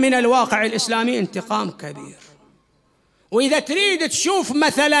 وانتقموا لك من الواقع الإسلامي انتقام كبير. وإذا تريد تشوف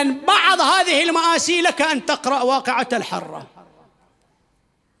مثلا بعض هذه المآسي لك أن تقرأ واقعة الحرة.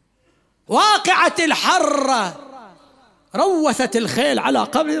 واقعة الحرة روثت الخيل على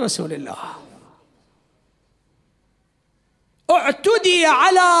قبر رسول الله، اعتدي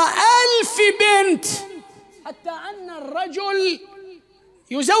على 1000 بنت، حتى أن الرجل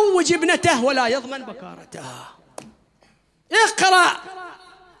يزوج ابنته ولا يضمن بكارتها. اقرأ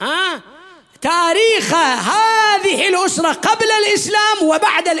تاريخ هذه الأسرة قبل الإسلام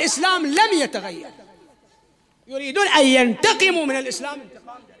وبعد الإسلام لم يتغير. يريدون أن ينتقموا من الإسلام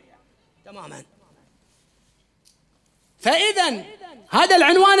انتقام تماما. فإذا هذا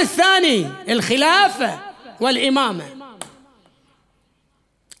العنوان الثاني، الخلافة والإمامة.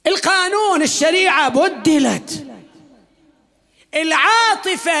 القانون، الشريعة بدلت.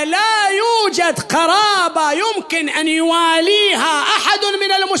 العاطفة، لا يوجد قرابة يمكن أن يواليها أحد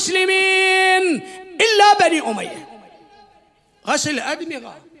من المسلمين إلا بني أمية، غسل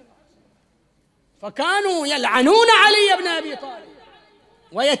أدمغة. فكانوا يلعنون علي بن أبي طالب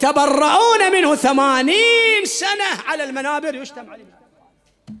ويتبرؤون منه 80 سنة على المنابر يشتم عليه.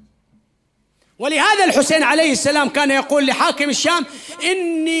 ولهذا الحسين عليه السلام كان يقول لحاكم الشام: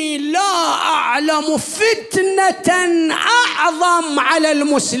 إني لا أعلم فتنة أعظم على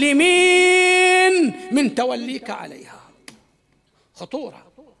المسلمين من توليك عليها. خطورة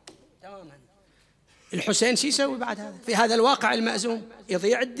تماما. الحسين شو يسوي بعد هذا في هذا الواقع المأزوم؟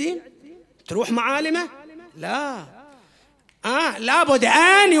 يضيع الدين؟ تروح معالمه؟ لا، لابد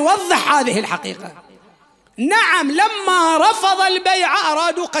أن يوضح هذه الحقيقة. نعم، لما رفض البيعة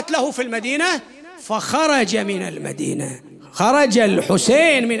أرادوا قتله في المدينة، فخرج من المدينة. خرج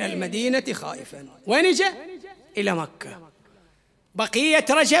الحسين من المدينة خائفا. وين جاء؟ إلى مكة. بقية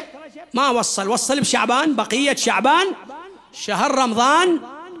رجب ما وصل بشعبان، بقية شعبان، شهر رمضان،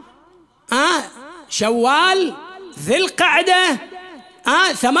 شوال، ذي القعدة،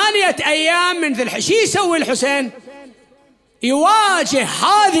 8 أيام من ذي الحجة. شو يسوي الحسين؟ يواجه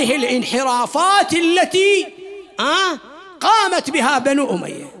هذه الانحرافات التي قامت بها بنو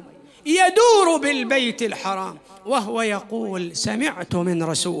أمية. يدور بالبيت الحرام وهو يقول: سمعت من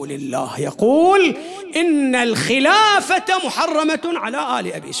رسول الله يقول إن الخلافة محرمة على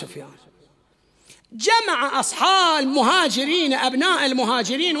آل أبي سفيان. جمع أصحاب المهاجرين، أبناء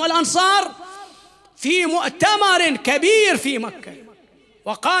المهاجرين والأنصار، في مؤتمر كبير في مكة،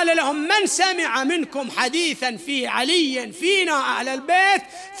 وقال لهم: من سمع منكم حديثا في علي فينا أهل البيت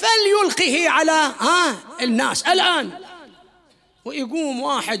فليلقه على الناس الآن. ويقوم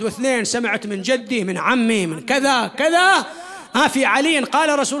 1 و2: سمعت من جدي، من عمي، من كذا كذا، في علي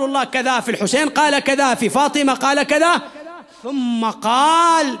قال رسول الله كذا، في الحسين قال كذا، في فاطمة قال كذا. ثم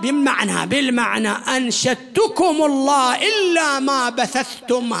قال بالمعنى: أنشدتكم الله إلا ما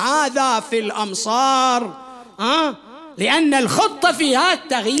بثثتم هذا في الأمصار، لأن الخطة فيها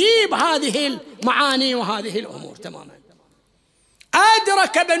تغييب هذه المعاني وهذه الأمور تماما.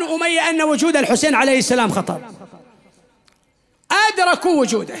 أدرك بنو أمية أن وجود الحسين عليه السلام خطر، أدركوا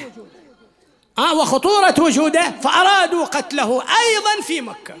وجوده وخطورة وجوده، فأرادوا قتله أيضا في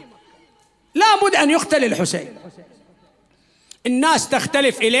مكة. لابد أن يقتل الحسين. الناس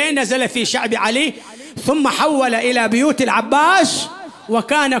تختلف إليه، نزل في شعب علي ثم حول إلى بيوت العباس،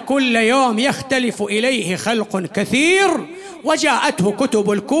 وكان كل يوم يختلف إليه خلق كثير. وجاءته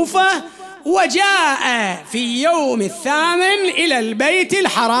كتب الكوفة، وجاء في يوم 8 إلى البيت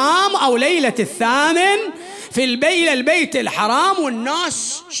الحرام، أو ليلة 8 إلى البيت الحرام،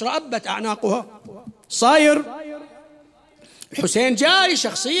 والناس شرأبت أعناقها. صاير الحسين جاي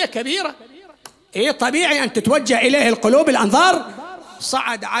شخصية كبيرة، طبيعي أن تتوجه إليه القلوب الأنظار.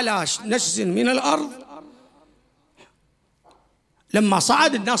 صعد على نشز من الأرض، لما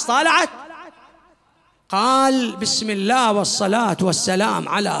صعد الناس طالعت، قال: بسم الله والصلاة والسلام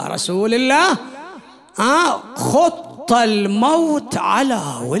على رسول الله، خط الموت على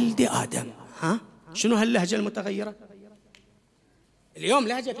ولد آدم. شنو هاللهجة المتغيرة؟ اليوم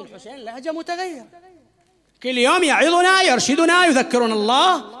لهجة الحسين لهجة متغيرة، كل يوم يعظنا، يرشدنا، يذكرنا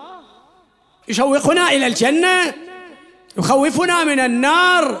الله، يشوقنا إلى الجنة، يخوفنا من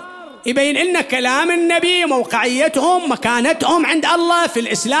النار، يبين لنا كلام النبي، موقعيتهم، مكانتهم عند الله، في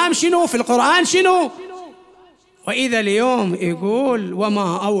الإسلام شنو، في القرآن شنو. وإذا اليوم يقول: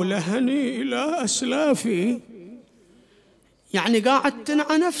 وما أولهني إلى أسلافي، يعني قاعد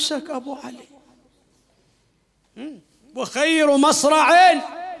تنعى نفسك أبو علي. وخير مصرع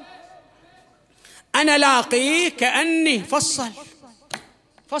أنا لاقيه كأني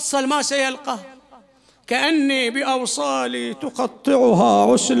فصل ما سيلقاه، كأني بأوصالي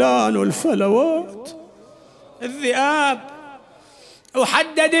تقطعها عسلان الفلوات الذئاب.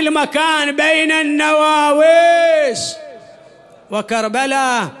 أحدد المكان بين النواويس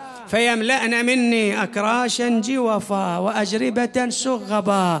وكربلاء، فيملأن مني أكراشا جوفا وأجربة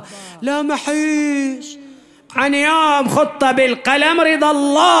سغبا، لا محيص عن يوم خط بالقلم رضا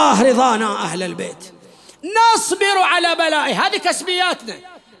الله رضانا أهل البيت. نصبر على بلائه، هذه كسبياتنا.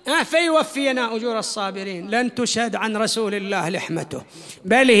 فيوفينا أجور الصابرين. لن تشهد عن رسول الله لحمته،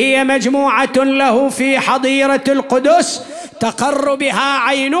 بل هي مجموعة له في حظيرة القدس تقر بها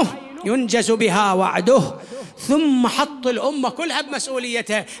عينه ينجز بها وعده. ثم حط الأمة كلها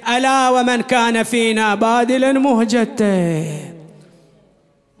بمسؤوليتها: ألا ومن كان فينا باذلا مهجته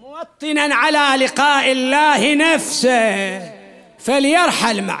موطنا على لقاء الله نفسه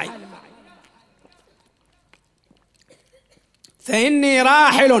فليرحل معي، فإني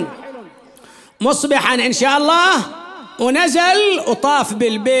راحل مصبحا إن شاء الله. ونزل وطاف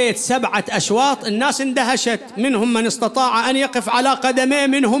بالبيت 7 أشواط. الناس اندهشت، منهم من استطاع أن يقف على قدميه،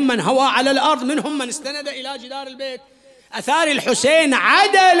 منهم من هوى على الأرض، منهم من استند إلى جدار البيت. أثار الحسين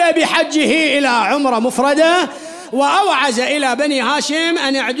عدل بحجه إلى عمرة مفردة، وأوعز إلى بني هاشم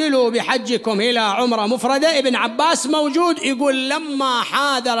أن يعدلوا بحجكم إلى عمرة مفردة. ابن عباس موجود يقول: لما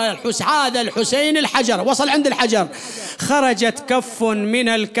حاذر هذا الحسين الحجر، وصل عند الحجر، خرجت كف من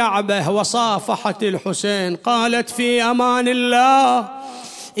الكعبة وصافحت الحسين، قالت: في أمان الله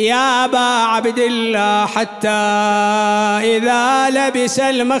يا أبا عبد الله، حتى إذا لبس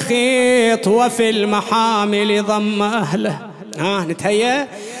المخيط وفي المحامل ضم أهله. نتهيأ.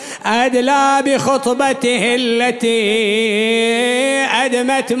 أدلى بخطبته التي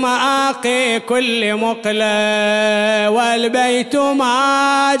أدمت مآقي كل مقلة، والبيت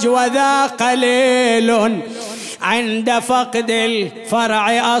ماج وذا قليل عند فقد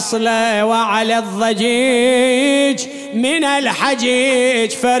الفرع أصله، وعلى الضجيج من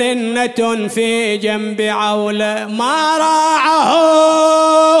الحجيج فرنة في جنب عولة. ما راعه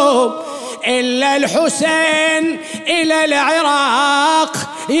إلا الحسين إلى العراق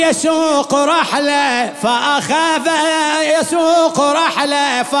يسوق رحلة، فأخاف يسوق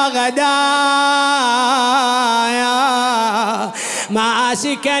رحلة فغدا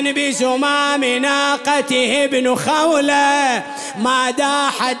ماسكا بزمام ناقته ابن خولة. ما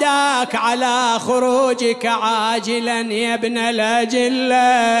داح داك على خروجك عاجلا يا ابن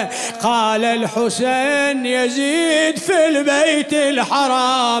الأجلة. قال الحسين: يزيد في البيت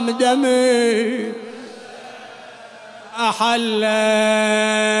الحرام دمي أحل،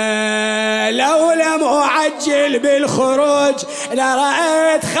 لو لم أعجل بالخروج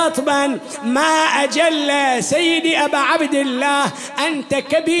لرأيت خطبا ما أجل. سيدي أبا عبد الله، أنت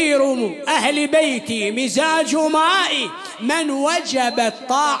كبير أهل بيتي، مزاج مائي، من وجبت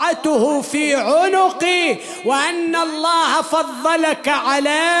طاعته في عنقي، وأن الله فضلك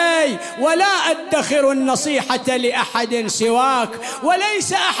علي، ولا أدخر النصيحة لأحد سواك،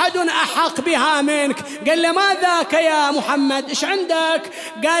 وليس أحد أحق بها منك. قال له: ما ذاك يا محمد، إيش عندك؟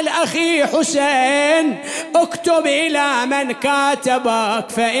 قال: أخي حسين اكتب إلى من كاتبك،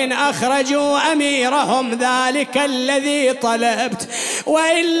 فإن أخرجوا أميرهم ذلك الذي طلبت،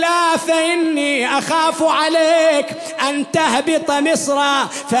 وإلا فإني أخاف عليك أن تهبط مصر،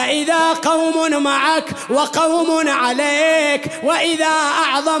 فإذا قوم معك وقوم عليك، وإذا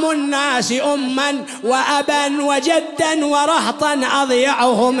أعظم الناس أما وأبا وجدا ورهطا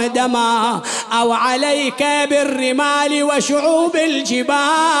أضيعهم دما، أو عليك بالرمال وشعوب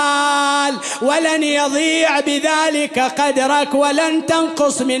الجبال، ولن يضيع بذلك قدرك، ولن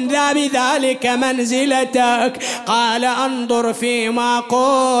تنقص من بذلك منزلتك. قال: انظر فيما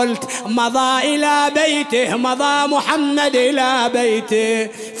قلت. مضى إلى بيته، مضى محمد إلى بيته.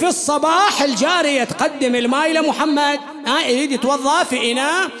 في الصباح الجارية تقدم الماء لمحمد، يريد يتوضأ في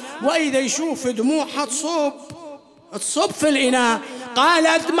إناء، وإذا يشوف دموعها تصب في الإناء. قال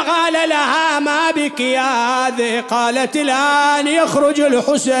لها: ما بك يا هذه؟ قالت: الآن يخرج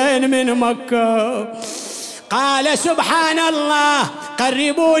الحسين من مكة. قال: سبحان الله،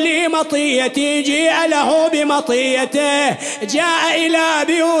 قربوا لي مطيتي. جيء له بمطيته، جاء إلى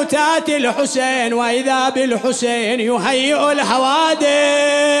بيوتات الحسين، وإذا بالحسين يهيئ الهوادج،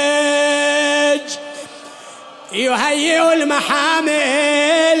 يهيئ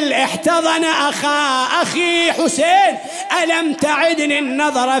المحامل. احتضن أخي حسين: ألم تعدني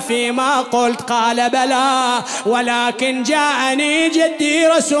النظر فيما قلت؟ قال: بلى، ولكن جاءني جدي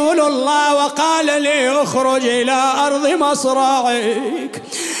رسول الله وقال لي اخرج إلى أرض مصرعك،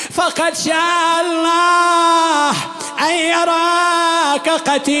 فقد شاء الله أن يراك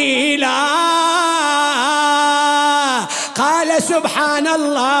قتيلا. قال: سبحان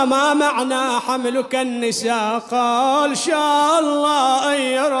الله، ما معنى حملك النساء؟ قال: شاء الله أن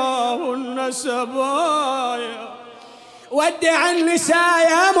يراهن سبايا. ودع النساء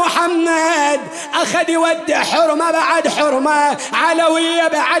يا محمد. أخذ يودع حرمة بعد حرمة، علوية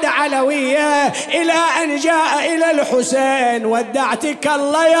بعد علوية، إلى أن جاء إلى الحسين. ودعتك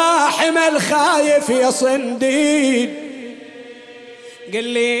الله يا حمل خايف يا صنديد. قل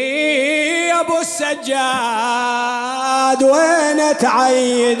لي ابو السجاد وين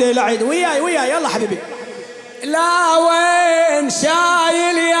تعيد العيد؟ وياي يلا حبيبي. لا وين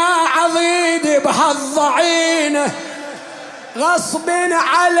شايل يا عضيد بهالضعينه، غصب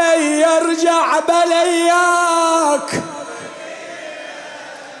علي يرجع بلياك،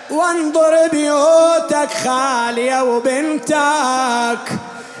 وانظر بيوتك خالية وبنتك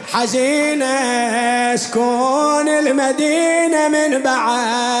حزينة، سكون المدينة من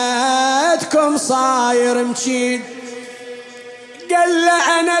بعدكم صاير مشيد. قال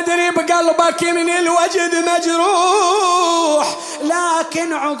له أنا أدري بقلبك من الوجد مجروح،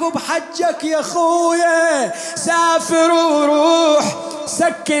 لكن عقب حجك يا خويا سافر وروح،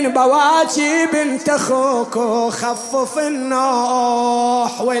 سكن بواجي بنت أخوك وخفف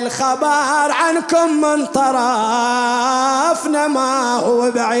النوح، والخبر عنكم من طرفنا ما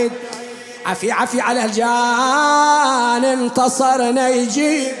هو بعيد. عفي على الجان انتصرنا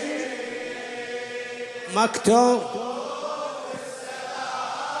يجي مكتوب.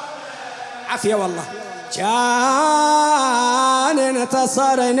 عافية والله. كان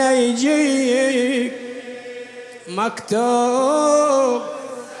انتصرنا يجيك مكتوب،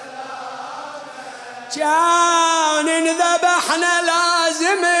 كان انذبحنا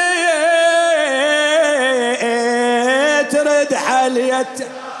لازم ترد حليت،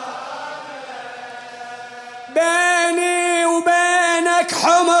 بيني وبينك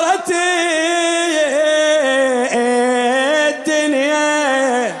حمرتي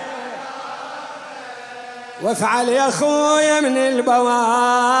وافعل يا خويا من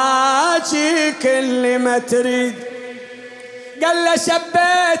البواجي كل ما تريد. قال له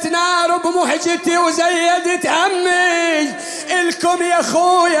شبيت نار بمهجتي وزيدت همي، الكم يا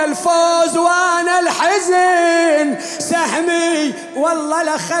خويا الفوز وانا الحزن سهمي، والله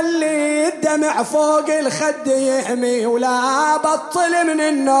لا خلي الدمع فوق الخد يحمي، ولا بطل من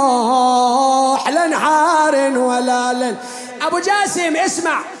النوح لنهار ولا ليل. ابو جاسم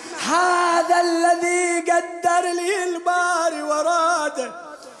اسمع، هذا الذي قدر لي الباري وراده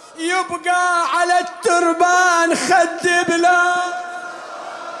يبقى على التربان خد بلا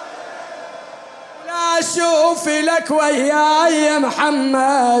شوف لك وياي يا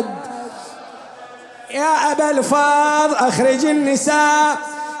محمد. يا أبا الفاض أخرج النساء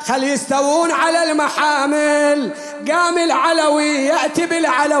خل يستوون على المحامل، قام العلوي يأتي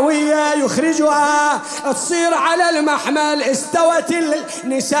بالعلوية يخرجها تصير على المحمل، استوت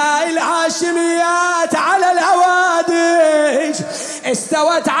النساء الهاشميات على الأوادج،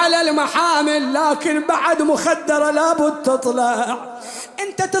 استوت على المحامل، لكن بعد مخدرة لابد تطلع.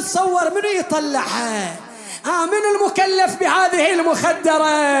 انت تتصور منو يطلعها؟ من المكلف بهذه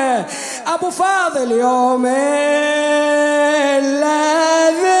المخدرة؟ أبو فاضل يوم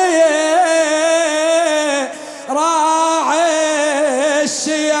الذي راعي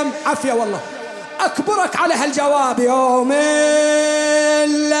الشيم. عافية والله أكبرك على هالجواب. يوم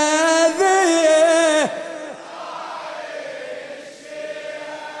الذي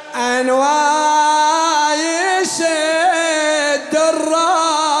أنواع يشد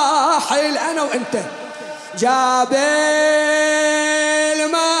الراحل أنا وأنت جاب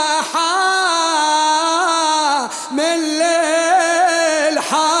من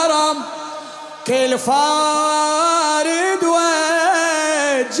الحرام، كل فارد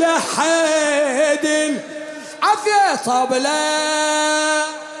وجه حد عافية طبلة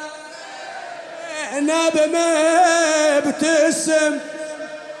ناب مبتسم،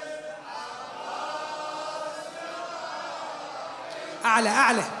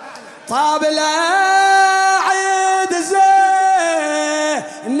 أعلى طبلة عيد زينب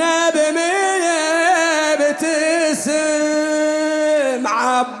مبتسم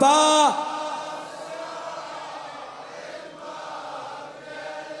عبا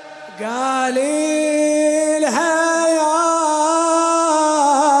قال لها يا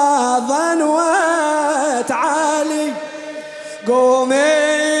ظنوة علي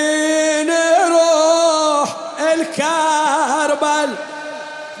قومي نروح الكربل،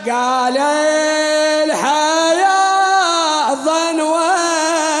 قال لها يا ظنوة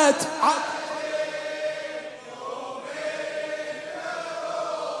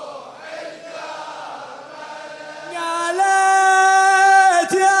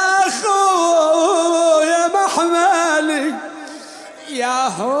قالت يا أخويا محملي يا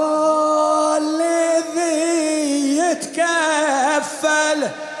هو الذي يتكفل،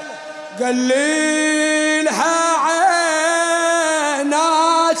 قال لي لها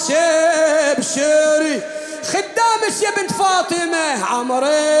عينات شبشري خدامك يا بنت فاطمة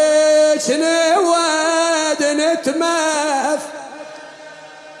عمرك نود نتمث،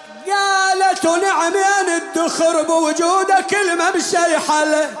 قالت نعم يا الدخر بوجودك الممشى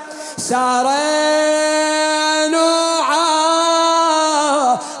يحل، سارين وعباس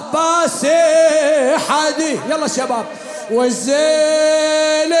حدي يلا شباب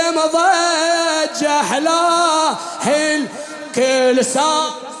والزلم ضجه لا الكل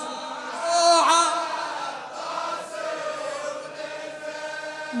سار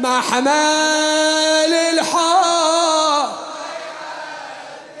محمل الحار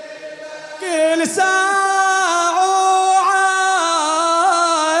كل ساعة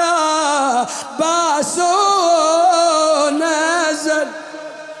باسو نزل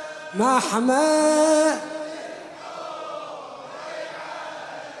محمل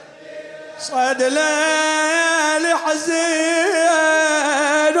صد ليل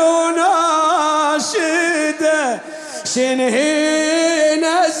حزين وناشده شنهي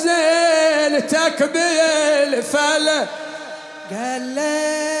نزلتك بالفلك قال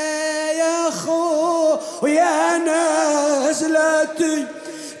لي يا اخو ويا نزلتي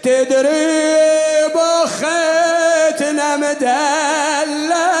تدري بختنا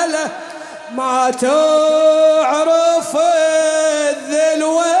مدلله ما تعرف الذل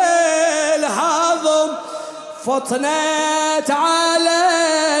والهضم فطنت على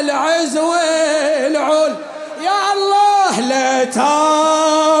العز والعل يا الله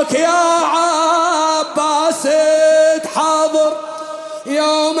ليتك يا عباس تحضر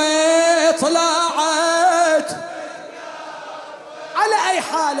يوم طلعت على أي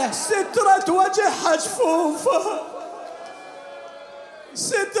حالة سترة وجهها جفوفها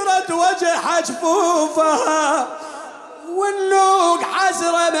سترة وجهها جفوفها والنوق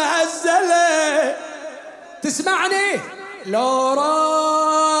حسرة مهزلة تسمعني لو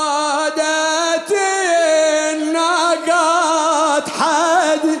رادت الناقات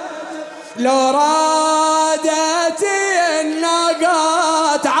حد لو رادت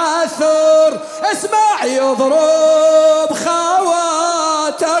الناقات عثر اسمع يضرب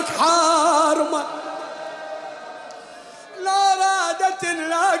خواتك حرمة لو رادت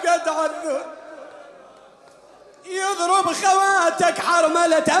الناقات عثر يضرب خواتك حرمة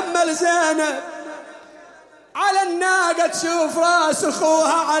لتأمل زينب على الناقة تشوف راس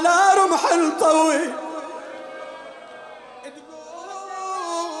اخوها على رمح طويل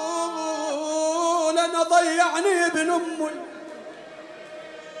تقول انا ضيعني ابن امي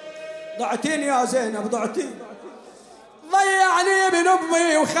ضعتين يا زينب ضعتين ضيعني ابن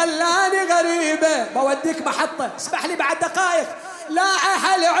امي وخلاني غريبة بوديك محطة اسمح لي بعد دقائق لا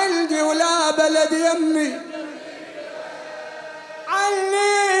اهل عندي ولا بلد يمي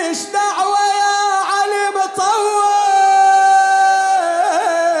عنيش دعوة يا علي مطول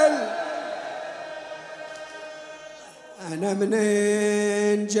أنا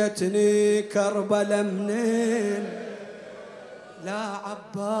منين جتني كربلة منين لا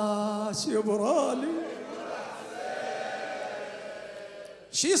عباس يبرالي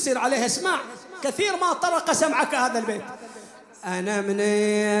شي يصير عليه اسمع كثير ما طرق سمعك هذا البيت أنا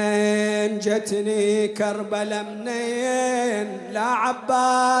منين جتني كربلة منين لا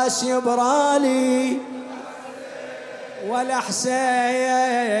عباس يبرالي ولا حسين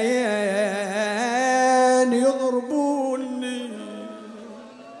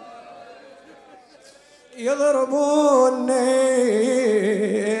يضربوني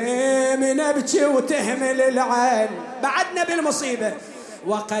من أبكي وتهمل العين بعدنا بالمصيبة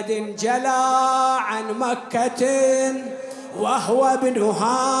وقد انجلى عن مكة وهو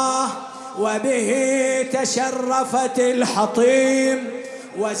ابنها وبه تشرفت الحطيم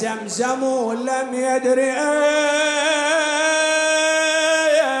وزمزم لم يدري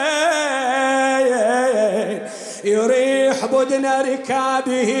يريح بدن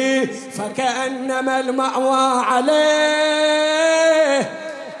ركابه فكأنما المأوى عليه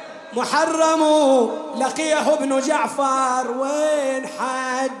محرم لقيه ابن جعفر وين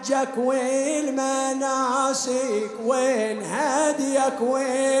حجك وين مناسك وين هديك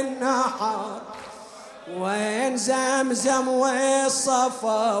وين نحر وين زمزم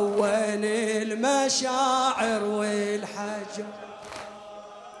والصفا وين المشاعر والحجر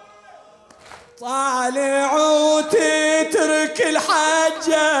طالع وتترك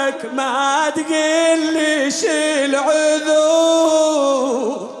الحجك ما تقلش العذور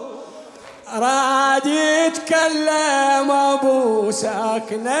راد يتكلم ابو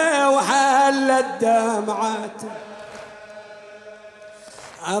ساكنه وحلت دمعته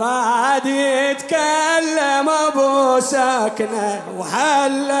راد يتكلم ابو ساكنه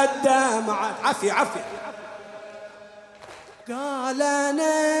وحلت دمعته عفي قال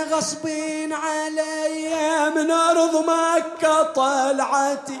انا غصبين علي من ارض مكه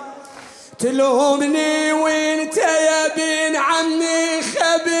طلعتي تلومني وانت يا بن عمي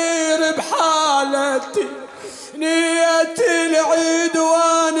خبير بحالتي نية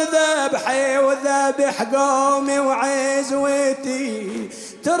العدوان ذا ذبح قومي وعزوتي،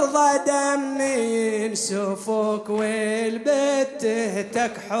 ترضى دمي نسفك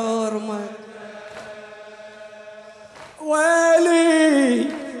والبتهتك حرمة. ويلي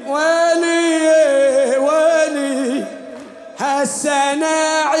ويلي ويلي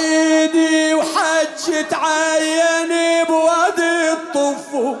هالسنة عيدي وحج تعين بوادي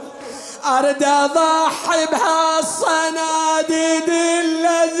الطفو، أرد أضحي بهالصناديد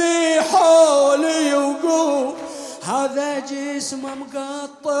الذي حولي وقوف، هذا جسمه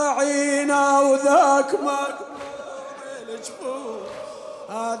مقطعين وذاك مقطوع الجفوف،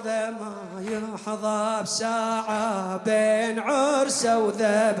 هذا ما يحظى بساعة بين عرسه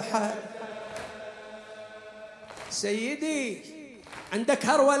وذبحه. سيدي عندك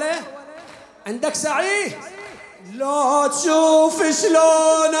هرولة؟ عندك سعي؟ لو تشوف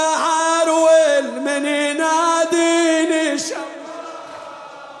شلون هرول من يناديني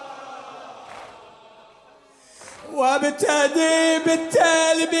وابتدي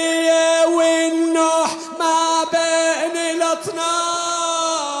بالتلبية والنوح ما بين الأطناب،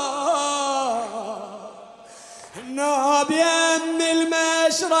 ناب يم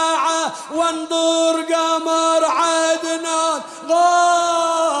المشرعة وانظر قمر عدنان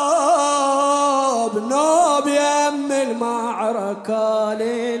غاب، ناب يم المعركة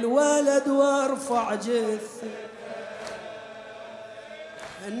للولد وارفع جثة،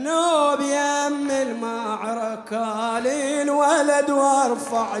 النوب يم المعركة للولد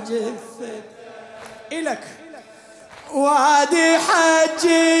وارفع جثة. إلك وادي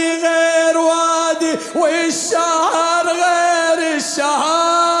حجي غير وادي والشهر غير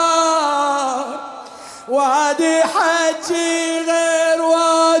الشهر، وادي حجي غير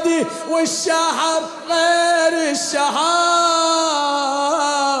وادي والشهر غير الشهر،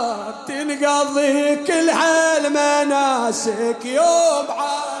 تنقضي كل هالمناسك يوم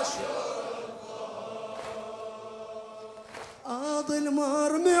عاشور، قاضي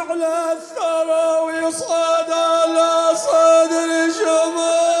المرمي على الثرى ويصعد على صدر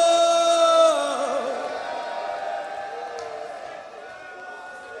جمال،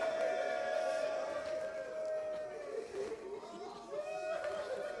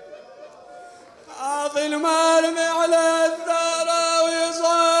 قاضي المرمي على الثرى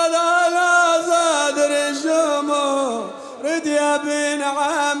ويصعد على صدر الجمال، رد يا ابن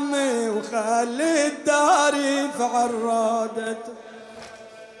عمي وخلي الدار يفعل رادته.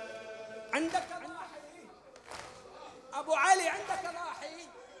 عندك راحي ابو علي؟ عندك راحي؟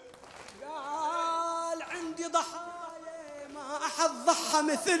 قال عندي ضحايا ما احد ضحى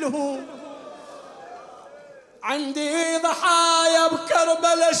مثلهم، عندي ضحايا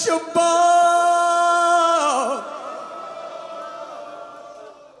بكربلاء شباب،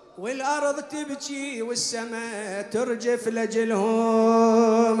 والأرض تبكي والسماء ترجف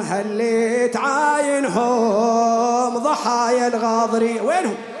لجلهم، هل تعاينهم ضحايا الغاضري؟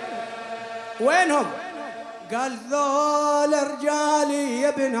 وينهم؟ وينهم؟ قال ذول رجالي يا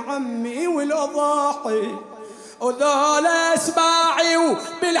ابن عمي والأضاحي، وذول أسباعي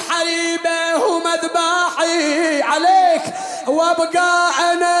وبالحريبة ومذباحي، عليك وابقى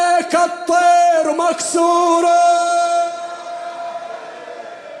أنا كالطير مكسورة،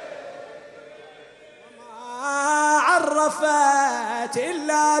 عرفت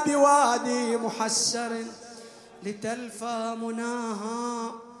إلا بوادي محسر، لتلفى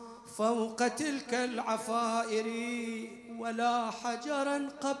مناها فوق تلك العفائر، ولا حجرا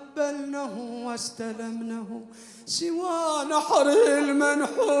قبلنه واستلمنه سوى نحر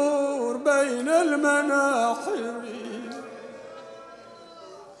المنحور بين المناحر.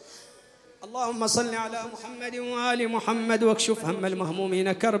 اللهم صل على محمد وآل محمد، واكشف هم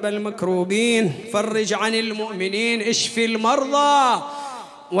المهمومين كرب المكروبين، فرج عن المؤمنين، اشف المرضى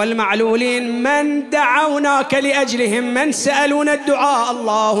والمعلولين، من دعوناك لأجلهم، من سألونا الدعاء،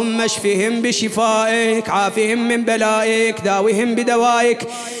 اللهم اشفهم بشفائك، عافهم من بلائك، داوهم بدوائك،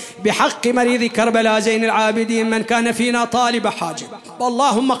 بحق مريض كربلاء زين العابدين، من كان فينا طالب حاجة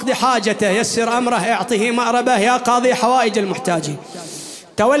اللهم اقض حاجته، يسر أمره، اعطه مأربه، يا قاضي حوائج المحتاجين،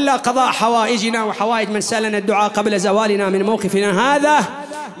 تولى قضاء حوائجنا وحوائج من سألنا الدعاء قبل زوالنا من موقفنا هذا،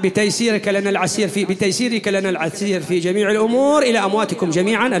 بتيسيرك لنا العسير في جميع الأمور، إلى أمواتكم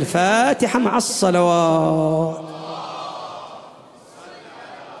جميعا. الفاتحة مع الصلوات.